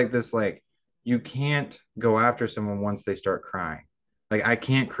 it's like this, like you can't go after someone once they start crying. Like I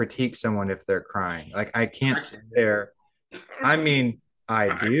can't critique someone if they're crying. Like I can't sit there. I mean,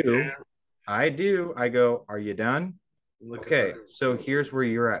 I do. I go, are you done? Okay, so here's where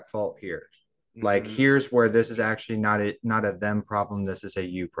you're at fault here. Like here's where this is actually not a them problem. This is a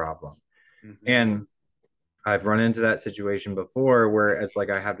you problem. And I've run into that situation before where it's like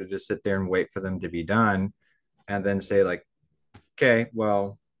I have to just sit there and wait for them to be done and then say like, okay,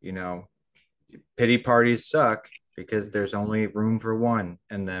 well, pity parties suck because there's only room for one.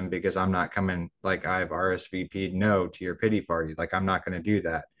 And then because I'm not coming, like I've RSVP'd no to your pity party. Like I'm not going to do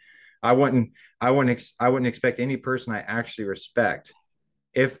that. I wouldn't expect any person I actually respect.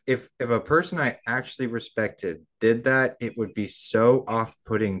 If a person I actually respected did that, it would be so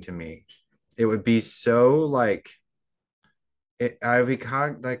off-putting to me. It would be so like I would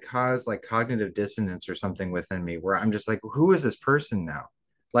cause like cognitive dissonance or something within me where I'm just like, who is this person now?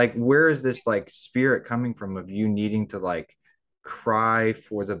 Like, where is this like spirit coming from of you needing to like cry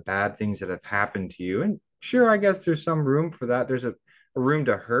for the bad things that have happened to you? And sure, I guess there's some room for that. There's a room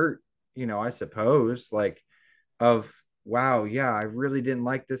to hurt, I suppose, like of, wow, yeah, I really didn't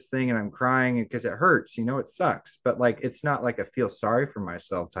like this thing and I'm crying because it hurts, it sucks. But like, it's not like a feel sorry for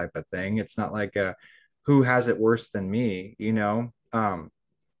myself type of thing. It's not like a who has it worse than me,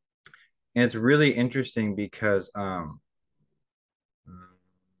 And it's really interesting because no,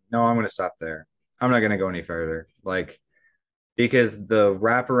 I'm gonna stop there. I'm not gonna go any further. Like because the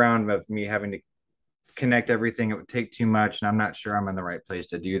wraparound of me having to connect everything, it would take too much, and I'm not sure I'm in the right place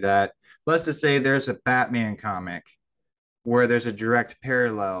to do that. Let's just say there's a Batman comic where there's a direct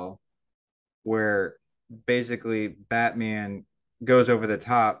parallel where basically Batman goes over the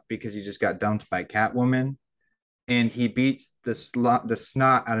top because he just got dumped by Catwoman, and he beats the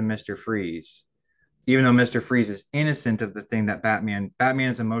snot out of Mr. Freeze, even though Mr. Freeze is innocent of the thing that Batman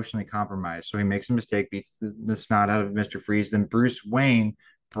is emotionally compromised. So he makes a mistake, beats the snot out of Mr. Freeze. Then Bruce Wayne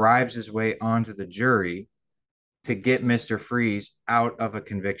bribes his way onto the jury to get Mr. Freeze out of a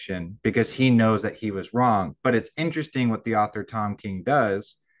conviction because he knows that he was wrong. But it's interesting what the author Tom King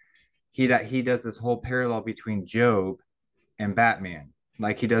does. He does this whole parallel between Job and Batman.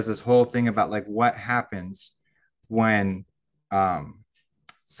 Like he does this whole thing about like what happens when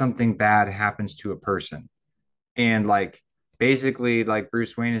something bad happens to a person. And like basically like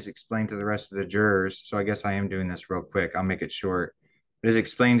Bruce Wayne is explained to the rest of the jurors. So I guess I am doing this real quick. I'll make it short. It is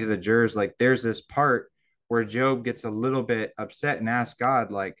explained to the jurors like there's this part where Job gets a little bit upset and asks God,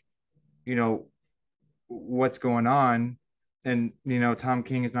 like, you know, what's going on? And, you know, Tom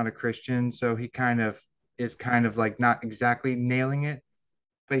King is not a Christian. So he kind of like not exactly nailing it.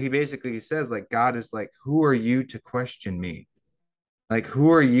 But he basically says, like, God is like, who are you to question me? Like,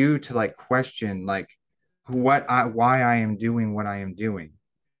 who are you to like question like why I am doing what I am doing?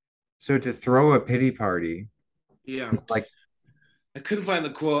 So to throw a pity party, Yeah, like I couldn't find the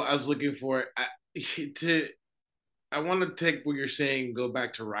quote. I was looking for it. To I want to take what you're saying, go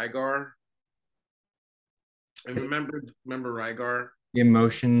back to Rygar. And remember Rygar?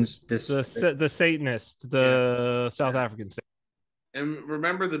 emotions, The Satanist, Yeah. the South Yeah. African. And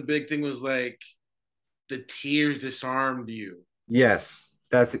remember the big thing was like the tears disarmed you. yes,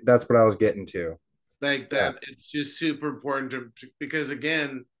 that's what I was getting to. Like Yeah, that, it's just super important because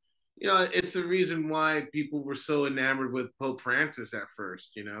again, it's the reason why people were so enamored with Pope Francis at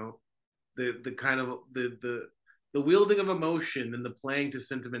first. The kind of the wielding of emotion and the playing to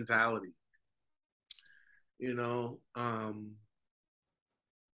sentimentality. You know,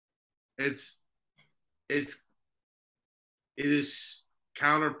 it's it's it is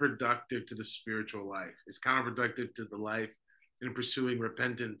counterproductive to the spiritual life. It's counterproductive to the life in pursuing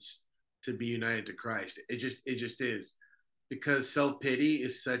repentance to be united to Christ. It just is because self pity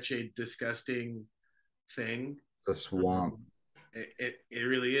is such a disgusting thing. it's a swamp. It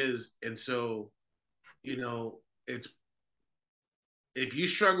really is, and so it's if you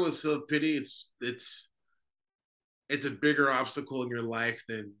struggle with self pity, it's a bigger obstacle in your life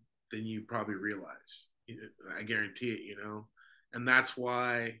than you probably realize. I guarantee it. And that's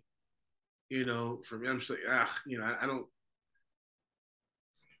why for me, I'm just like, I don't.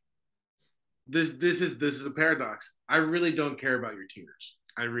 This is a paradox. I really don't care about your tears.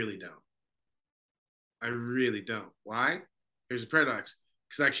 I really don't. I really don't. Why? Here's a paradox.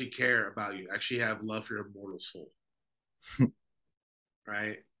 Because I actually care about you. I actually have love for your immortal soul.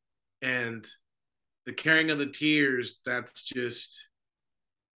 Right? And the caring of the tears, that's just,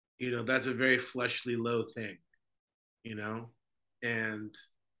 that's a very fleshly low thing, you know? And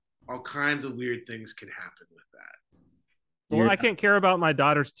all kinds of weird things can happen with that. Well, You're I can't care about my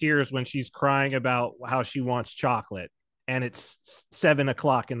daughter's tears when she's crying about how she wants chocolate and it's 7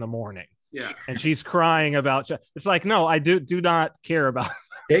 o'clock in the morning. Yeah. And she's crying about it's like, no, I do not care about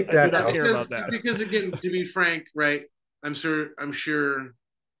take I do that not out. care about that. Because again, to be frank, right? I'm sure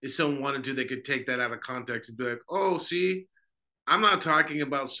if someone wanted to, they could take that out of context and be like, oh, see, I'm not talking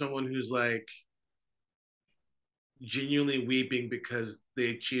about someone who's like genuinely weeping because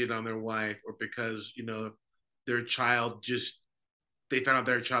they cheated on their wife or because, their child just they found out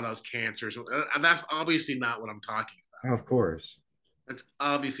their child has cancer. So that's obviously not what I'm talking about. Of course. That's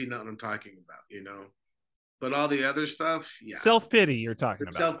obviously not what I'm talking about. But all the other stuff, yeah. Self pity, you're talking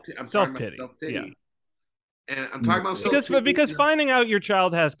about. I'm self talking about pity. self-pity. Yeah. And I'm talking about because finding out your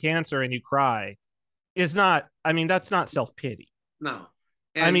child has cancer and you cry is not. I mean, that's not self pity. No.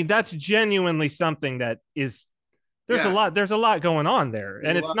 I mean, that's genuinely something that is. There's Yeah. a lot going on there,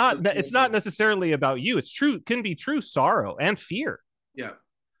 and There's it's not necessarily about you. It's true, can be true sorrow and fear. Yeah.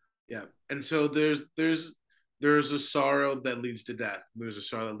 Yeah. And so there's a sorrow that leads to death. There's a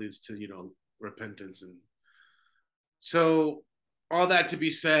sorrow that leads to, repentance. And so all that to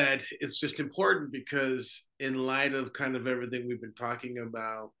be said, it's just important because in light of kind of everything we've been talking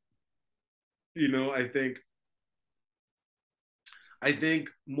about, I think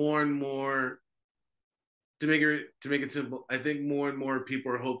more and more to make it simple, I think more and more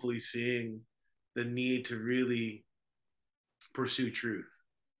people are hopefully seeing the need to really pursue truth.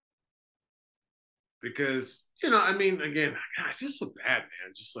 because I mean, again, God, I feel so bad,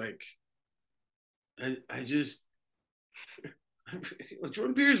 man. Just like I just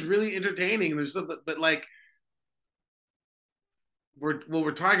Jordan Peele is really entertaining. There's stuff, but like what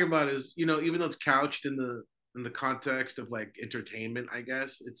we're talking about is even though it's couched in the context of like entertainment, I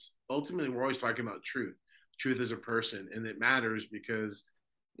guess it's ultimately we're always talking about truth as a person, and it matters because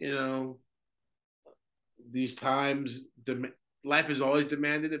you know these times life has always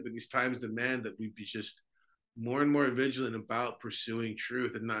demanded it, but these times demand that we be just more and more vigilant about pursuing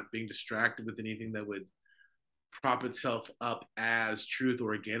truth and not being distracted with anything that would prop itself up as truth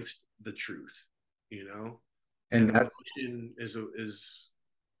or against the truth, you know. And And emotion is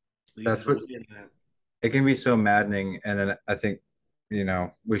that's leads what us in that. it can be so maddening. And then I think,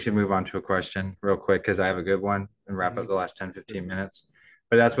 we should move on to a question real quick because I have a good one and wrap up the last 10, 15 minutes.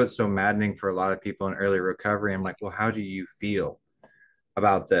 But that's what's so maddening for a lot of people in early recovery. I'm like, well, how do you feel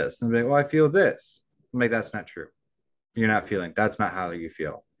about this? And they're like, well, I feel this. I'm like, that's not true. You're not feeling. That's not how you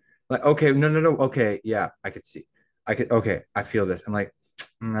feel. Like, okay, no, no, no. Okay, yeah, I could see. Okay, I feel this. I'm like,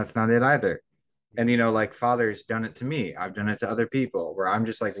 that's not it either. And like Father's done it to me. I've done it to other people where I'm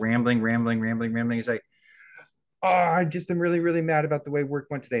just like rambling, rambling, rambling, rambling. He's like, oh, I just am really, really mad about the way work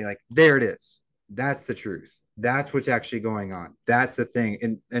went today. Like, there it is. That's the truth. That's what's actually going on. That's the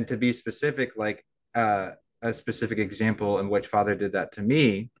thing. And to be specific, like a specific example in which Father did that to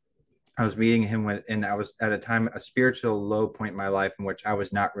me, I was meeting him and I was at a time, a spiritual low point in my life in which I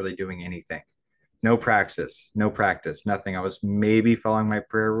was not really doing anything. No practice, nothing. I was maybe following my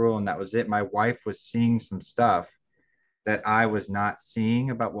prayer rule, and that was it. My wife was seeing some stuff that I was not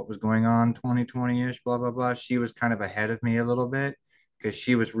seeing about what was going on 2020-ish, blah, blah, blah. She was kind of ahead of me a little bit because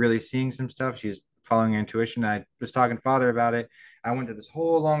she was really seeing some stuff. She's following intuition. I was talking to Father about it. I went to this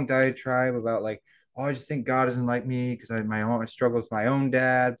whole long diatribe about like, oh, I just think God isn't like me because I struggle with my own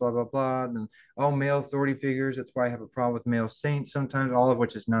dad, blah, blah, blah. And male authority figures. That's why I have a problem with male saints sometimes, none of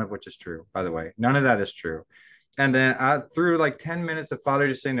which is true, by the way. None of that is true. And then through like 10 minutes of Father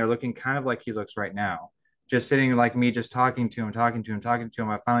just sitting there looking kind of like he looks right now, just sitting like me, just talking to him, talking to him, talking to him.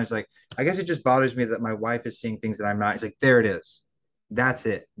 I finally was like, I guess it just bothers me that my wife is seeing things that I'm not. He's like, there it is. That's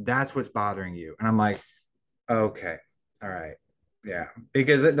it. That's what's bothering you. And I'm like, okay, all right. Yeah.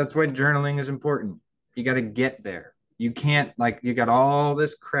 Because that's why journaling is important. You got to get there. You can't, like, you got all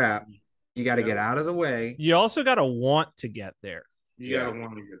this crap. You got to get out of the way. You also got to want to get there. You gotta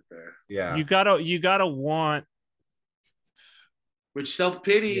want to get there. Yeah. You gotta want. Which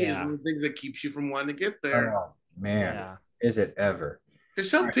self-pity is one of the things that keeps you from wanting to get there. Oh, man. Is it ever?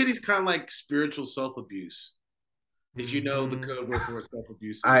 Because self-pity is kind of like spiritual self-abuse. If you know the code word for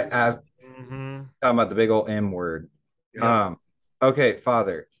self-abuse. I talking about the big old M word. Yeah. Okay,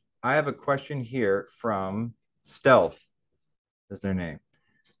 Father, I have a question here from Stealth is their name.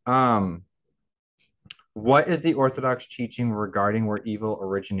 What is the Orthodox teaching regarding where evil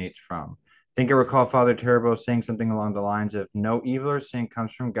originates from? I think I recall Father Turbo saying something along the lines of no evil or sin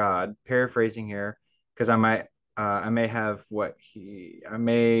comes from God. Paraphrasing here, because I may have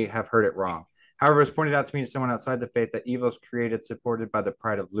heard it wrong. However, it's pointed out to me as someone outside the faith that evil is created, supported by the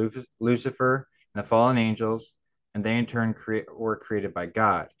pride of Lucifer and the fallen angels, and they in turn were created by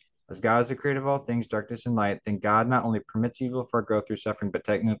God. As God is the creator of all things, darkness and light, then God not only permits evil for growth through suffering, but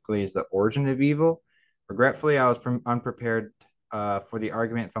technically is the origin of evil. Regretfully, I was unprepared for the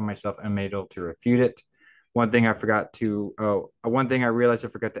argument, found myself unable to refute it. One thing I realized I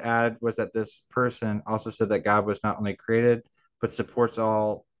forgot to add was that this person also said that God was not only created, but supports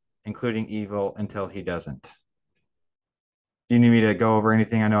all, including evil, until he doesn't. Do you need me to go over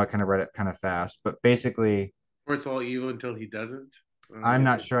anything? I know I kind of read it kind of fast, but basically, supports all evil until he doesn't. I'm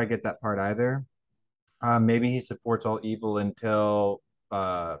not sure I get that part either. Maybe he supports all evil until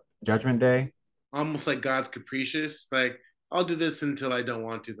Judgment Day. Almost like God's capricious. Like, I'll do this until I don't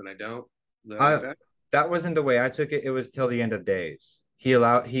want to, then I don't. That wasn't the way I took it. It was till the end of days.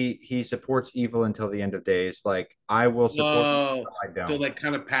 He supports evil until the end of days. Like, I will support evil, I don't. So like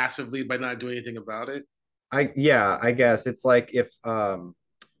kind of passively by not doing anything about it. I guess it's like if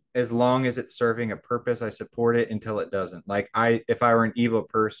as long as it's serving a purpose, I support it until it doesn't. Like if I were an evil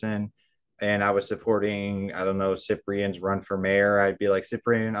person and I was supporting, I don't know, Cyprian's run for mayor, I'd be like,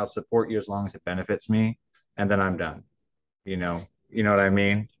 Cyprian, I'll support you as long as it benefits me, and then I'm done. You know what I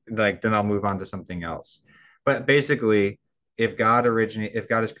mean? Like then I'll move on to something else. But basically, if God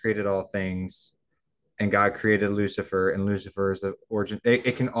has created all things, and God created Lucifer, and Lucifer is the origin,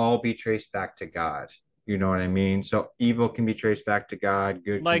 it can all be traced back to God. You know what I mean? So evil can be traced back to God.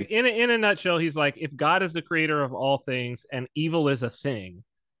 Good. Like in a nutshell, he's like, if God is the creator of all things and evil is a thing,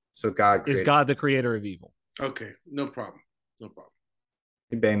 so God is God the creator of evil? Okay, no problem.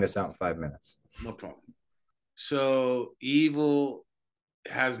 You bang this out in 5 minutes. No problem. So evil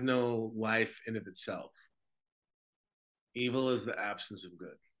has no life in of itself. Evil is the absence of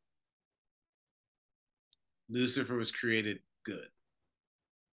good. Lucifer was created good.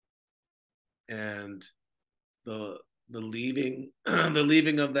 And the leaving the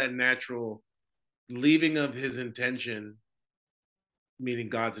leaving of that natural leaving of his intention, meaning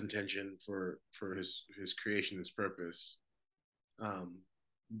God's intention for his creation, his purpose,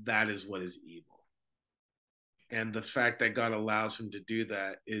 that is what is evil. And the fact that God allows him to do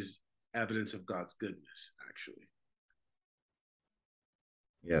that is evidence of God's goodness, actually.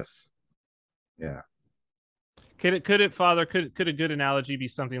 Yes. Yeah. Could it, Father? Could a good analogy be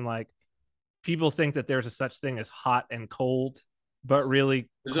something like people think that there's a such thing as hot and cold, but really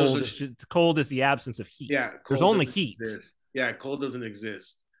cold is the absence of heat. Yeah, there's only heat. Exist. Yeah, cold doesn't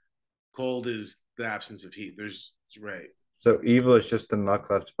exist. Cold is the absence of heat. There's right. So evil is just the muck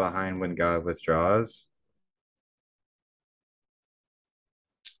left behind when God withdraws.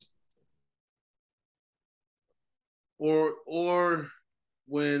 Or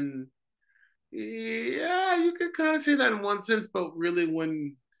when, yeah, you could kind of say that in one sense, but really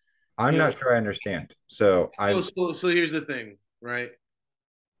when I'm not sure I understand. So here's the thing, right?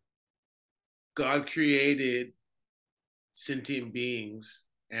 God created sentient beings,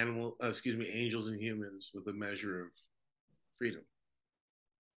 angels and humans with a measure of freedom.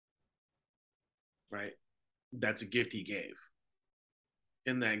 Right? That's a gift he gave.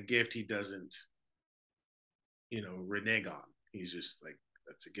 In that gift, he doesn't, renege on. He's just like,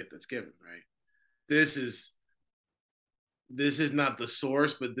 that's a gift that's given, right? This is not the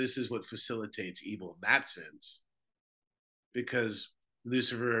source, but this is what facilitates evil in that sense. Because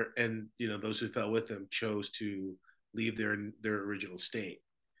Lucifer and those who fell with him chose to leave their original state,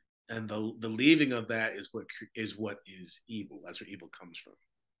 and the leaving of that is what is evil. That's where evil comes from.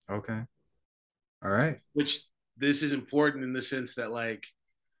 Okay. All right. Which this is important in the sense that, like,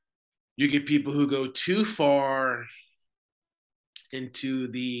 you get people who go too far into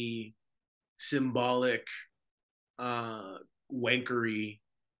the symbolic wankery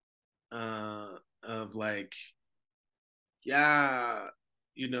of like, yeah,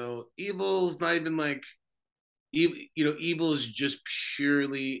 evil's not even like evil is just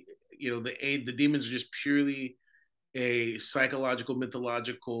purely, the demons are just purely a psychological,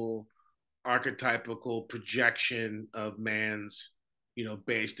 mythological, archetypical projection of man's,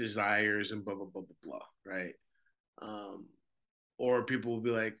 base desires and blah blah blah blah blah, right? Or people will be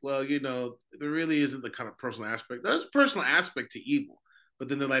like, well, there really isn't the kind of personal aspect. There's a personal aspect to evil, but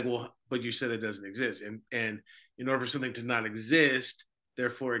then they're like, well, but you said it doesn't exist, and in order for something to not exist,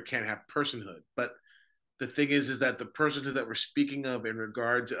 therefore it can't have personhood. But the thing is that the personhood that we're speaking of in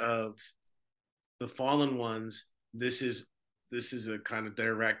regards of the fallen ones, this is a kind of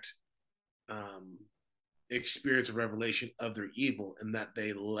direct experience of revelation of their evil, and that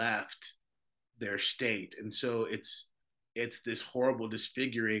they left their state, and so it's this horrible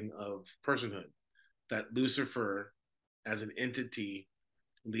disfiguring of personhood, that Lucifer as an entity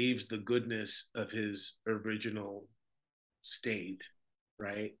leaves the goodness of his original state,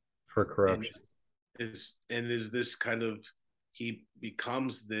 right? For corruption. And is this kind of, he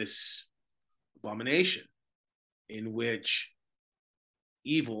becomes this abomination in which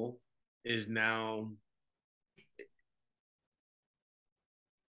evil is now,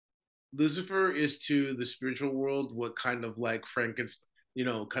 Lucifer is to the spiritual world what kind of like Frankenstein,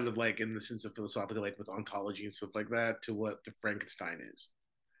 kind of like in the sense of philosophical, like with ontology and stuff like that, to what the Frankenstein is.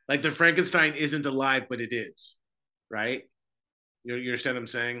 Like the Frankenstein isn't alive, but it is, right? You understand what I'm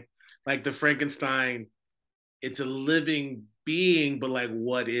saying? Like the Frankenstein, it's a living being, but like,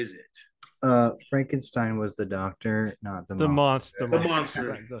 what is it? Frankenstein was the doctor, not the monster. The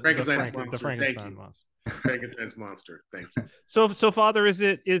monster. Frankenstein's monster. The Frankenstein monster. Frankenstein's monster. Thank you. So Father, is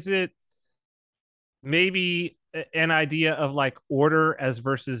it maybe an idea of like order as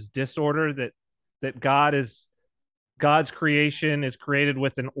versus disorder, that God's creation is created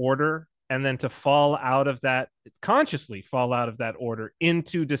with an order, and then to fall out of that, consciously fall out of that order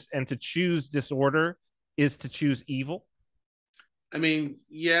into and to choose disorder is to choose evil? I mean,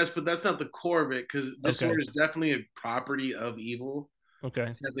 yes, but that's not the core of it, because disorder is definitely a property of evil. Okay.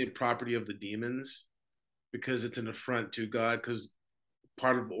 It's definitely a property of the demons, because it's an affront to God, because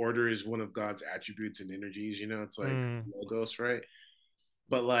part of order is one of God's attributes and energies, it's like logos, right?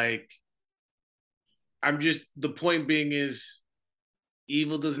 But like, the point being is,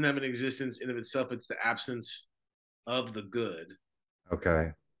 evil doesn't have an existence in of itself. It's the absence of the good. Okay.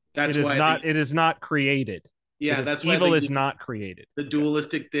 That's why it is not created. Yeah, that's why evil is not created. The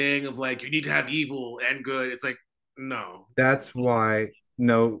dualistic thing of like, you need to have evil and good. It's like, no. That's why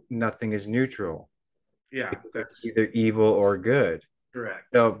no, nothing is neutral. Yeah, It's that's either evil or good. correct.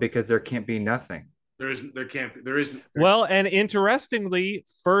 So because there can't be nothing. There can't be, there isn't. Well, and interestingly,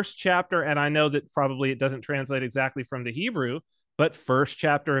 first chapter, and I know that probably it doesn't translate exactly from the Hebrew, but first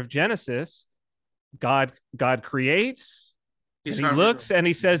chapter of Genesis, God creates, and he looks and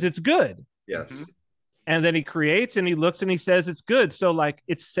he says it's good. Yes. Mm-hmm. And then he creates and he looks and he says it's good. So like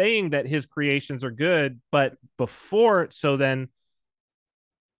it's saying that his creations are good, but before, so then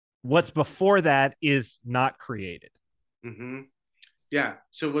what's before that is not created. Mm-hmm. Yeah.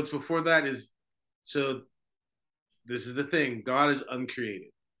 So what's before that is, so this is the thing. God is uncreated.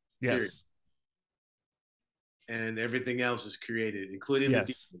 Yes. Period. And everything else is created, including the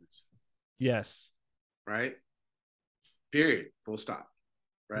demons. Yes. Right? Period. Full stop.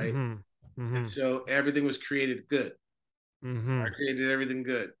 Right? Mm-hmm. Mm-hmm. And so everything was created good. Mm-hmm. God created everything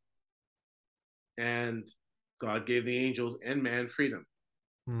good. And God gave the angels and man freedom.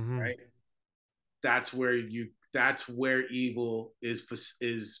 Mm-hmm. Right? That's where evil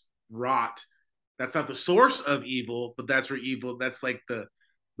is wrought. That's not the source of evil, but that's where evil, that's like the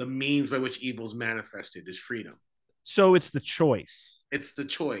means by which evil is manifested, is freedom. So it's the choice. It's the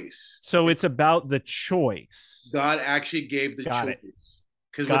choice. So it's about the choice. God actually gave the choice.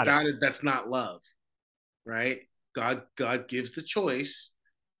 Because without it, that's not love. Right? God gives the choice,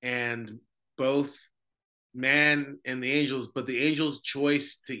 and both man and the angels, but the angels'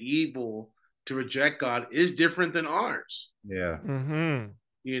 choice to evil, to reject God, is different than ours. Yeah. Mm-hmm.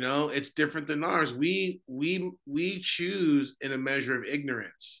 You know, it's different than ours. We choose in a measure of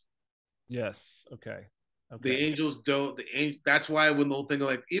ignorance. Yes. Okay. The angels don't. That's why when the whole thing,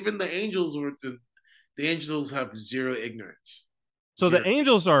 like, even the angels the angels have zero ignorance. So the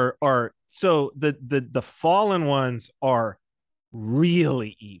angels are so the fallen ones are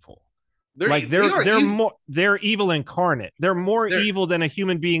really evil. They're evil incarnate. They're more evil than a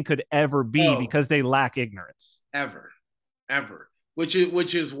human being could ever be because they lack ignorance. Ever. Which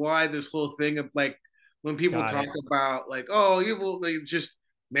is why this whole thing of, like, when people talk about, like, oh, evil, like, just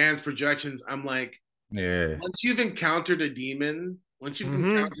man's projections, I'm like, yeah. Once you've encountered a demon, once you've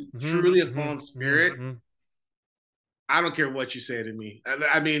encountered truly a fallen spirit, I don't care what you say to me.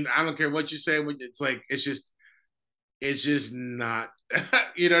 I mean, I don't care what you say. It's like, it's just not,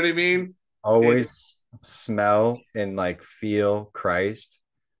 you know what I mean? Always smell and like feel Christ.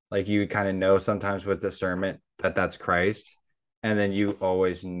 Like you kind of know sometimes with discernment that that's Christ. And then you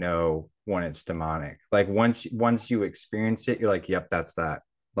always know when it's demonic. Like once you experience it, you're like, yep, that's that.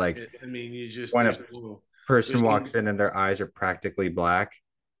 Like, I mean, you just, when a person walks in and their eyes are practically black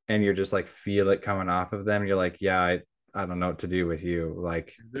and you're just like, feel it coming off of them. You're like, yeah, I don't know what to do with you.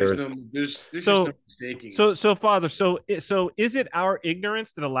 Like there's no mistaking. So Father, so is it our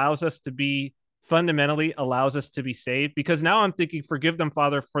ignorance that allows us to be saved? Because now I'm thinking, forgive them,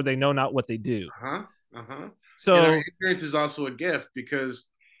 Father, for they know not what they do. So and our ignorance is also a gift, because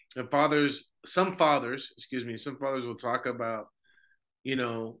some fathers will talk about, you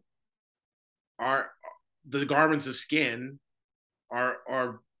know, the garments of skin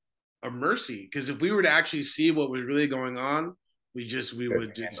are a mercy, because if we were to actually see what was really going on, we could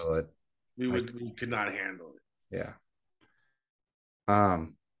not handle it. Yeah.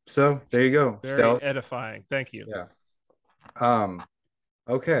 So there you go. Very edifying. Thank you. Yeah.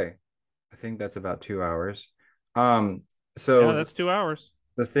 Okay. I think that's about 2 hours. So yeah, that's 2 hours.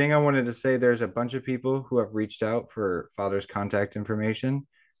 The thing I wanted to say, there's a bunch of people who have reached out for Father's contact information.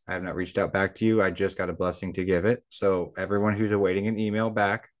 I have not reached out back to you. I just got a blessing to give it. So everyone who's awaiting an email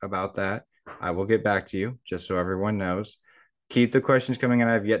back about that, I will get back to you, just so everyone knows. Keep the questions coming, and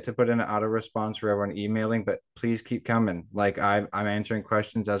I've yet to put in an auto response for everyone emailing, but please keep coming. Like I'm answering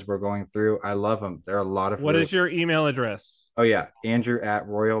questions as we're going through. I love them. There are a lot of. What is your email address? Oh yeah, Andrew at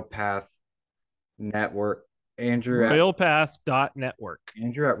Royal Path Network. Royalpath.network.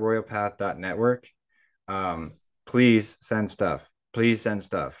 Andrew at royalpath.network. Please send stuff. It's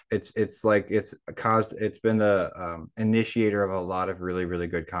been the initiator of a lot of really, really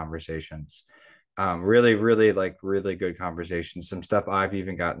good conversations. Really, really, like, really good conversations. Some stuff I've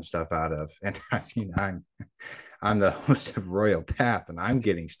even gotten stuff out of. And I mean, I'm the host of Royal Path and I'm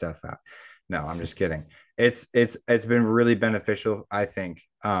getting stuff out. No, I'm just kidding. It's been really beneficial, I think.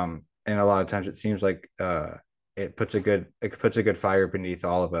 And a lot of times it seems like it puts a good fire beneath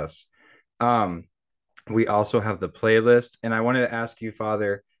all of us. We also have the playlist, and I wanted to ask you,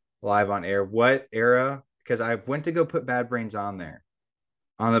 Father, live on air, what era, because I went to go put Bad Brains on there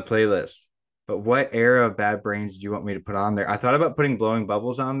on the playlist, but what era of Bad Brains do you want me to put on there? I thought about putting Blowing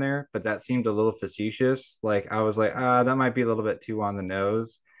Bubbles on there, but that seemed a little facetious. Like I was like, that might be a little bit too on the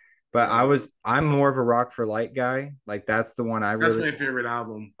nose. But I'm more of a Rock for Light guy. Like that's the one I That's really my favorite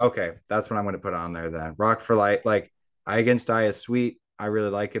album. Okay, that's what I'm going to put on there then. Rock for Light, like I Against I is sweet. I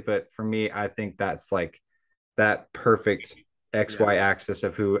really like it, but for me, I think that's like that perfect XY axis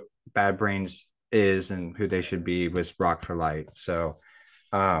of who Bad Brains is and who they should be was Rock for Light. So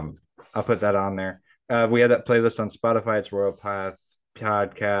I'll put that on there. We have that playlist on Spotify. It's Royal Path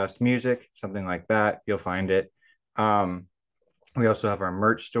Podcast Music, something like that. You'll find it. We also have our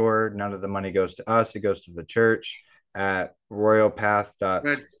merch store. None of the money goes to us. It goes to the church at royalpath. But,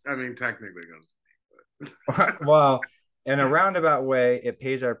 I mean, technically it goes. Well, in a roundabout way, it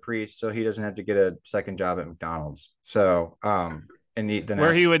pays our priest so he doesn't have to get a second job at McDonald's. So, and eat the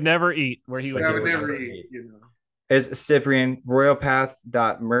where he would never eat. Where he would never eat. You know. It's Cyprian,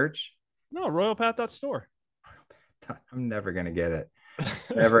 royalpath.merch. No, royalpath.store. I'm never going to get it.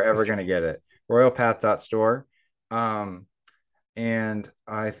 Never, ever going to get it. Royalpath.store. And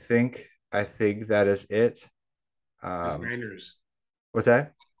I think that is it. Designers. What's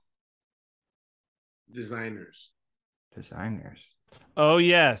that? Designers. Oh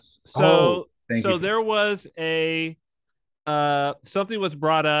yes. So there was a something was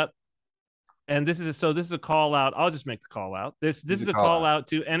brought up, and this is a call out. I'll just make the call out. This is a call out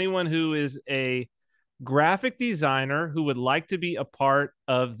to anyone who is a graphic designer who would like to be a part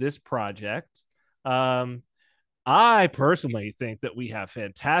of this project. I personally think that we have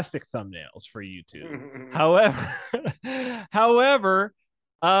fantastic thumbnails for YouTube. However,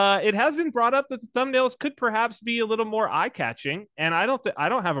 it has been brought up that the thumbnails could perhaps be a little more eye-catching, and I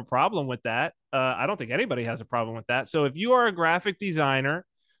don't have a problem with that. I don't think anybody has a problem with that. So if you are a graphic designer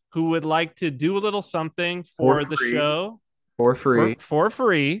who would like to do a little something for the show for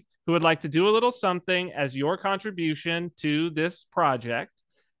free, who would like to do a little something as your contribution to this project,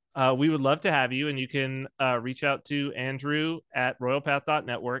 we would love to have you, and you can reach out to Andrew at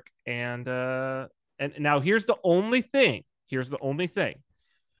royalpath.network. And now here's the only thing.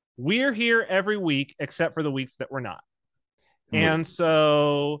 We're here every week except for the weeks that we're not. And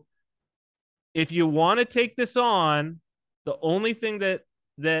so if you want to take this on, the only thing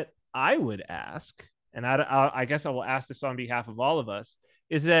that I would ask, and I guess I will ask this on behalf of all of us,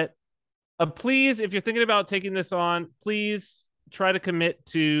 is that please, if you're thinking about taking this on, please try to commit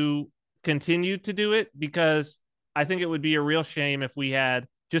to continue to do it, because I think it would be a real shame if we had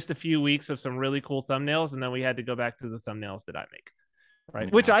just a few weeks of some really cool thumbnails and then we had to go back to the thumbnails that I make, right? Yeah.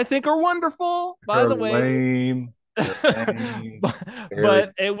 Which I think are wonderful, by the way. Lame.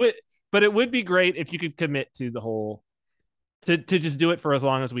 But it would be great if you could commit to the whole to just do it for as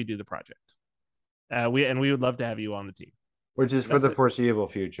long as we do the project. We would love to have you on the team, which is for the foreseeable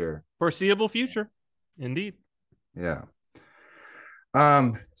future. Foreseeable future, indeed. Yeah.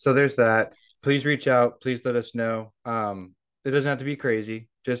 So there's that. Please reach out. Please let us know. It doesn't have to be crazy.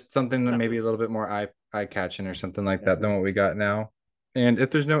 Just something that maybe a little bit more eye catching or something like that than what we got now. And if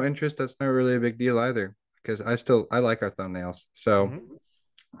there's no interest, that's not really a big deal either, because I like our thumbnails. So,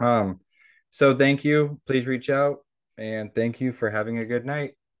 so thank you. Please reach out, and thank you for having a good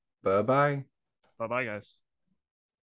night. Bye-bye. Bye-bye, guys.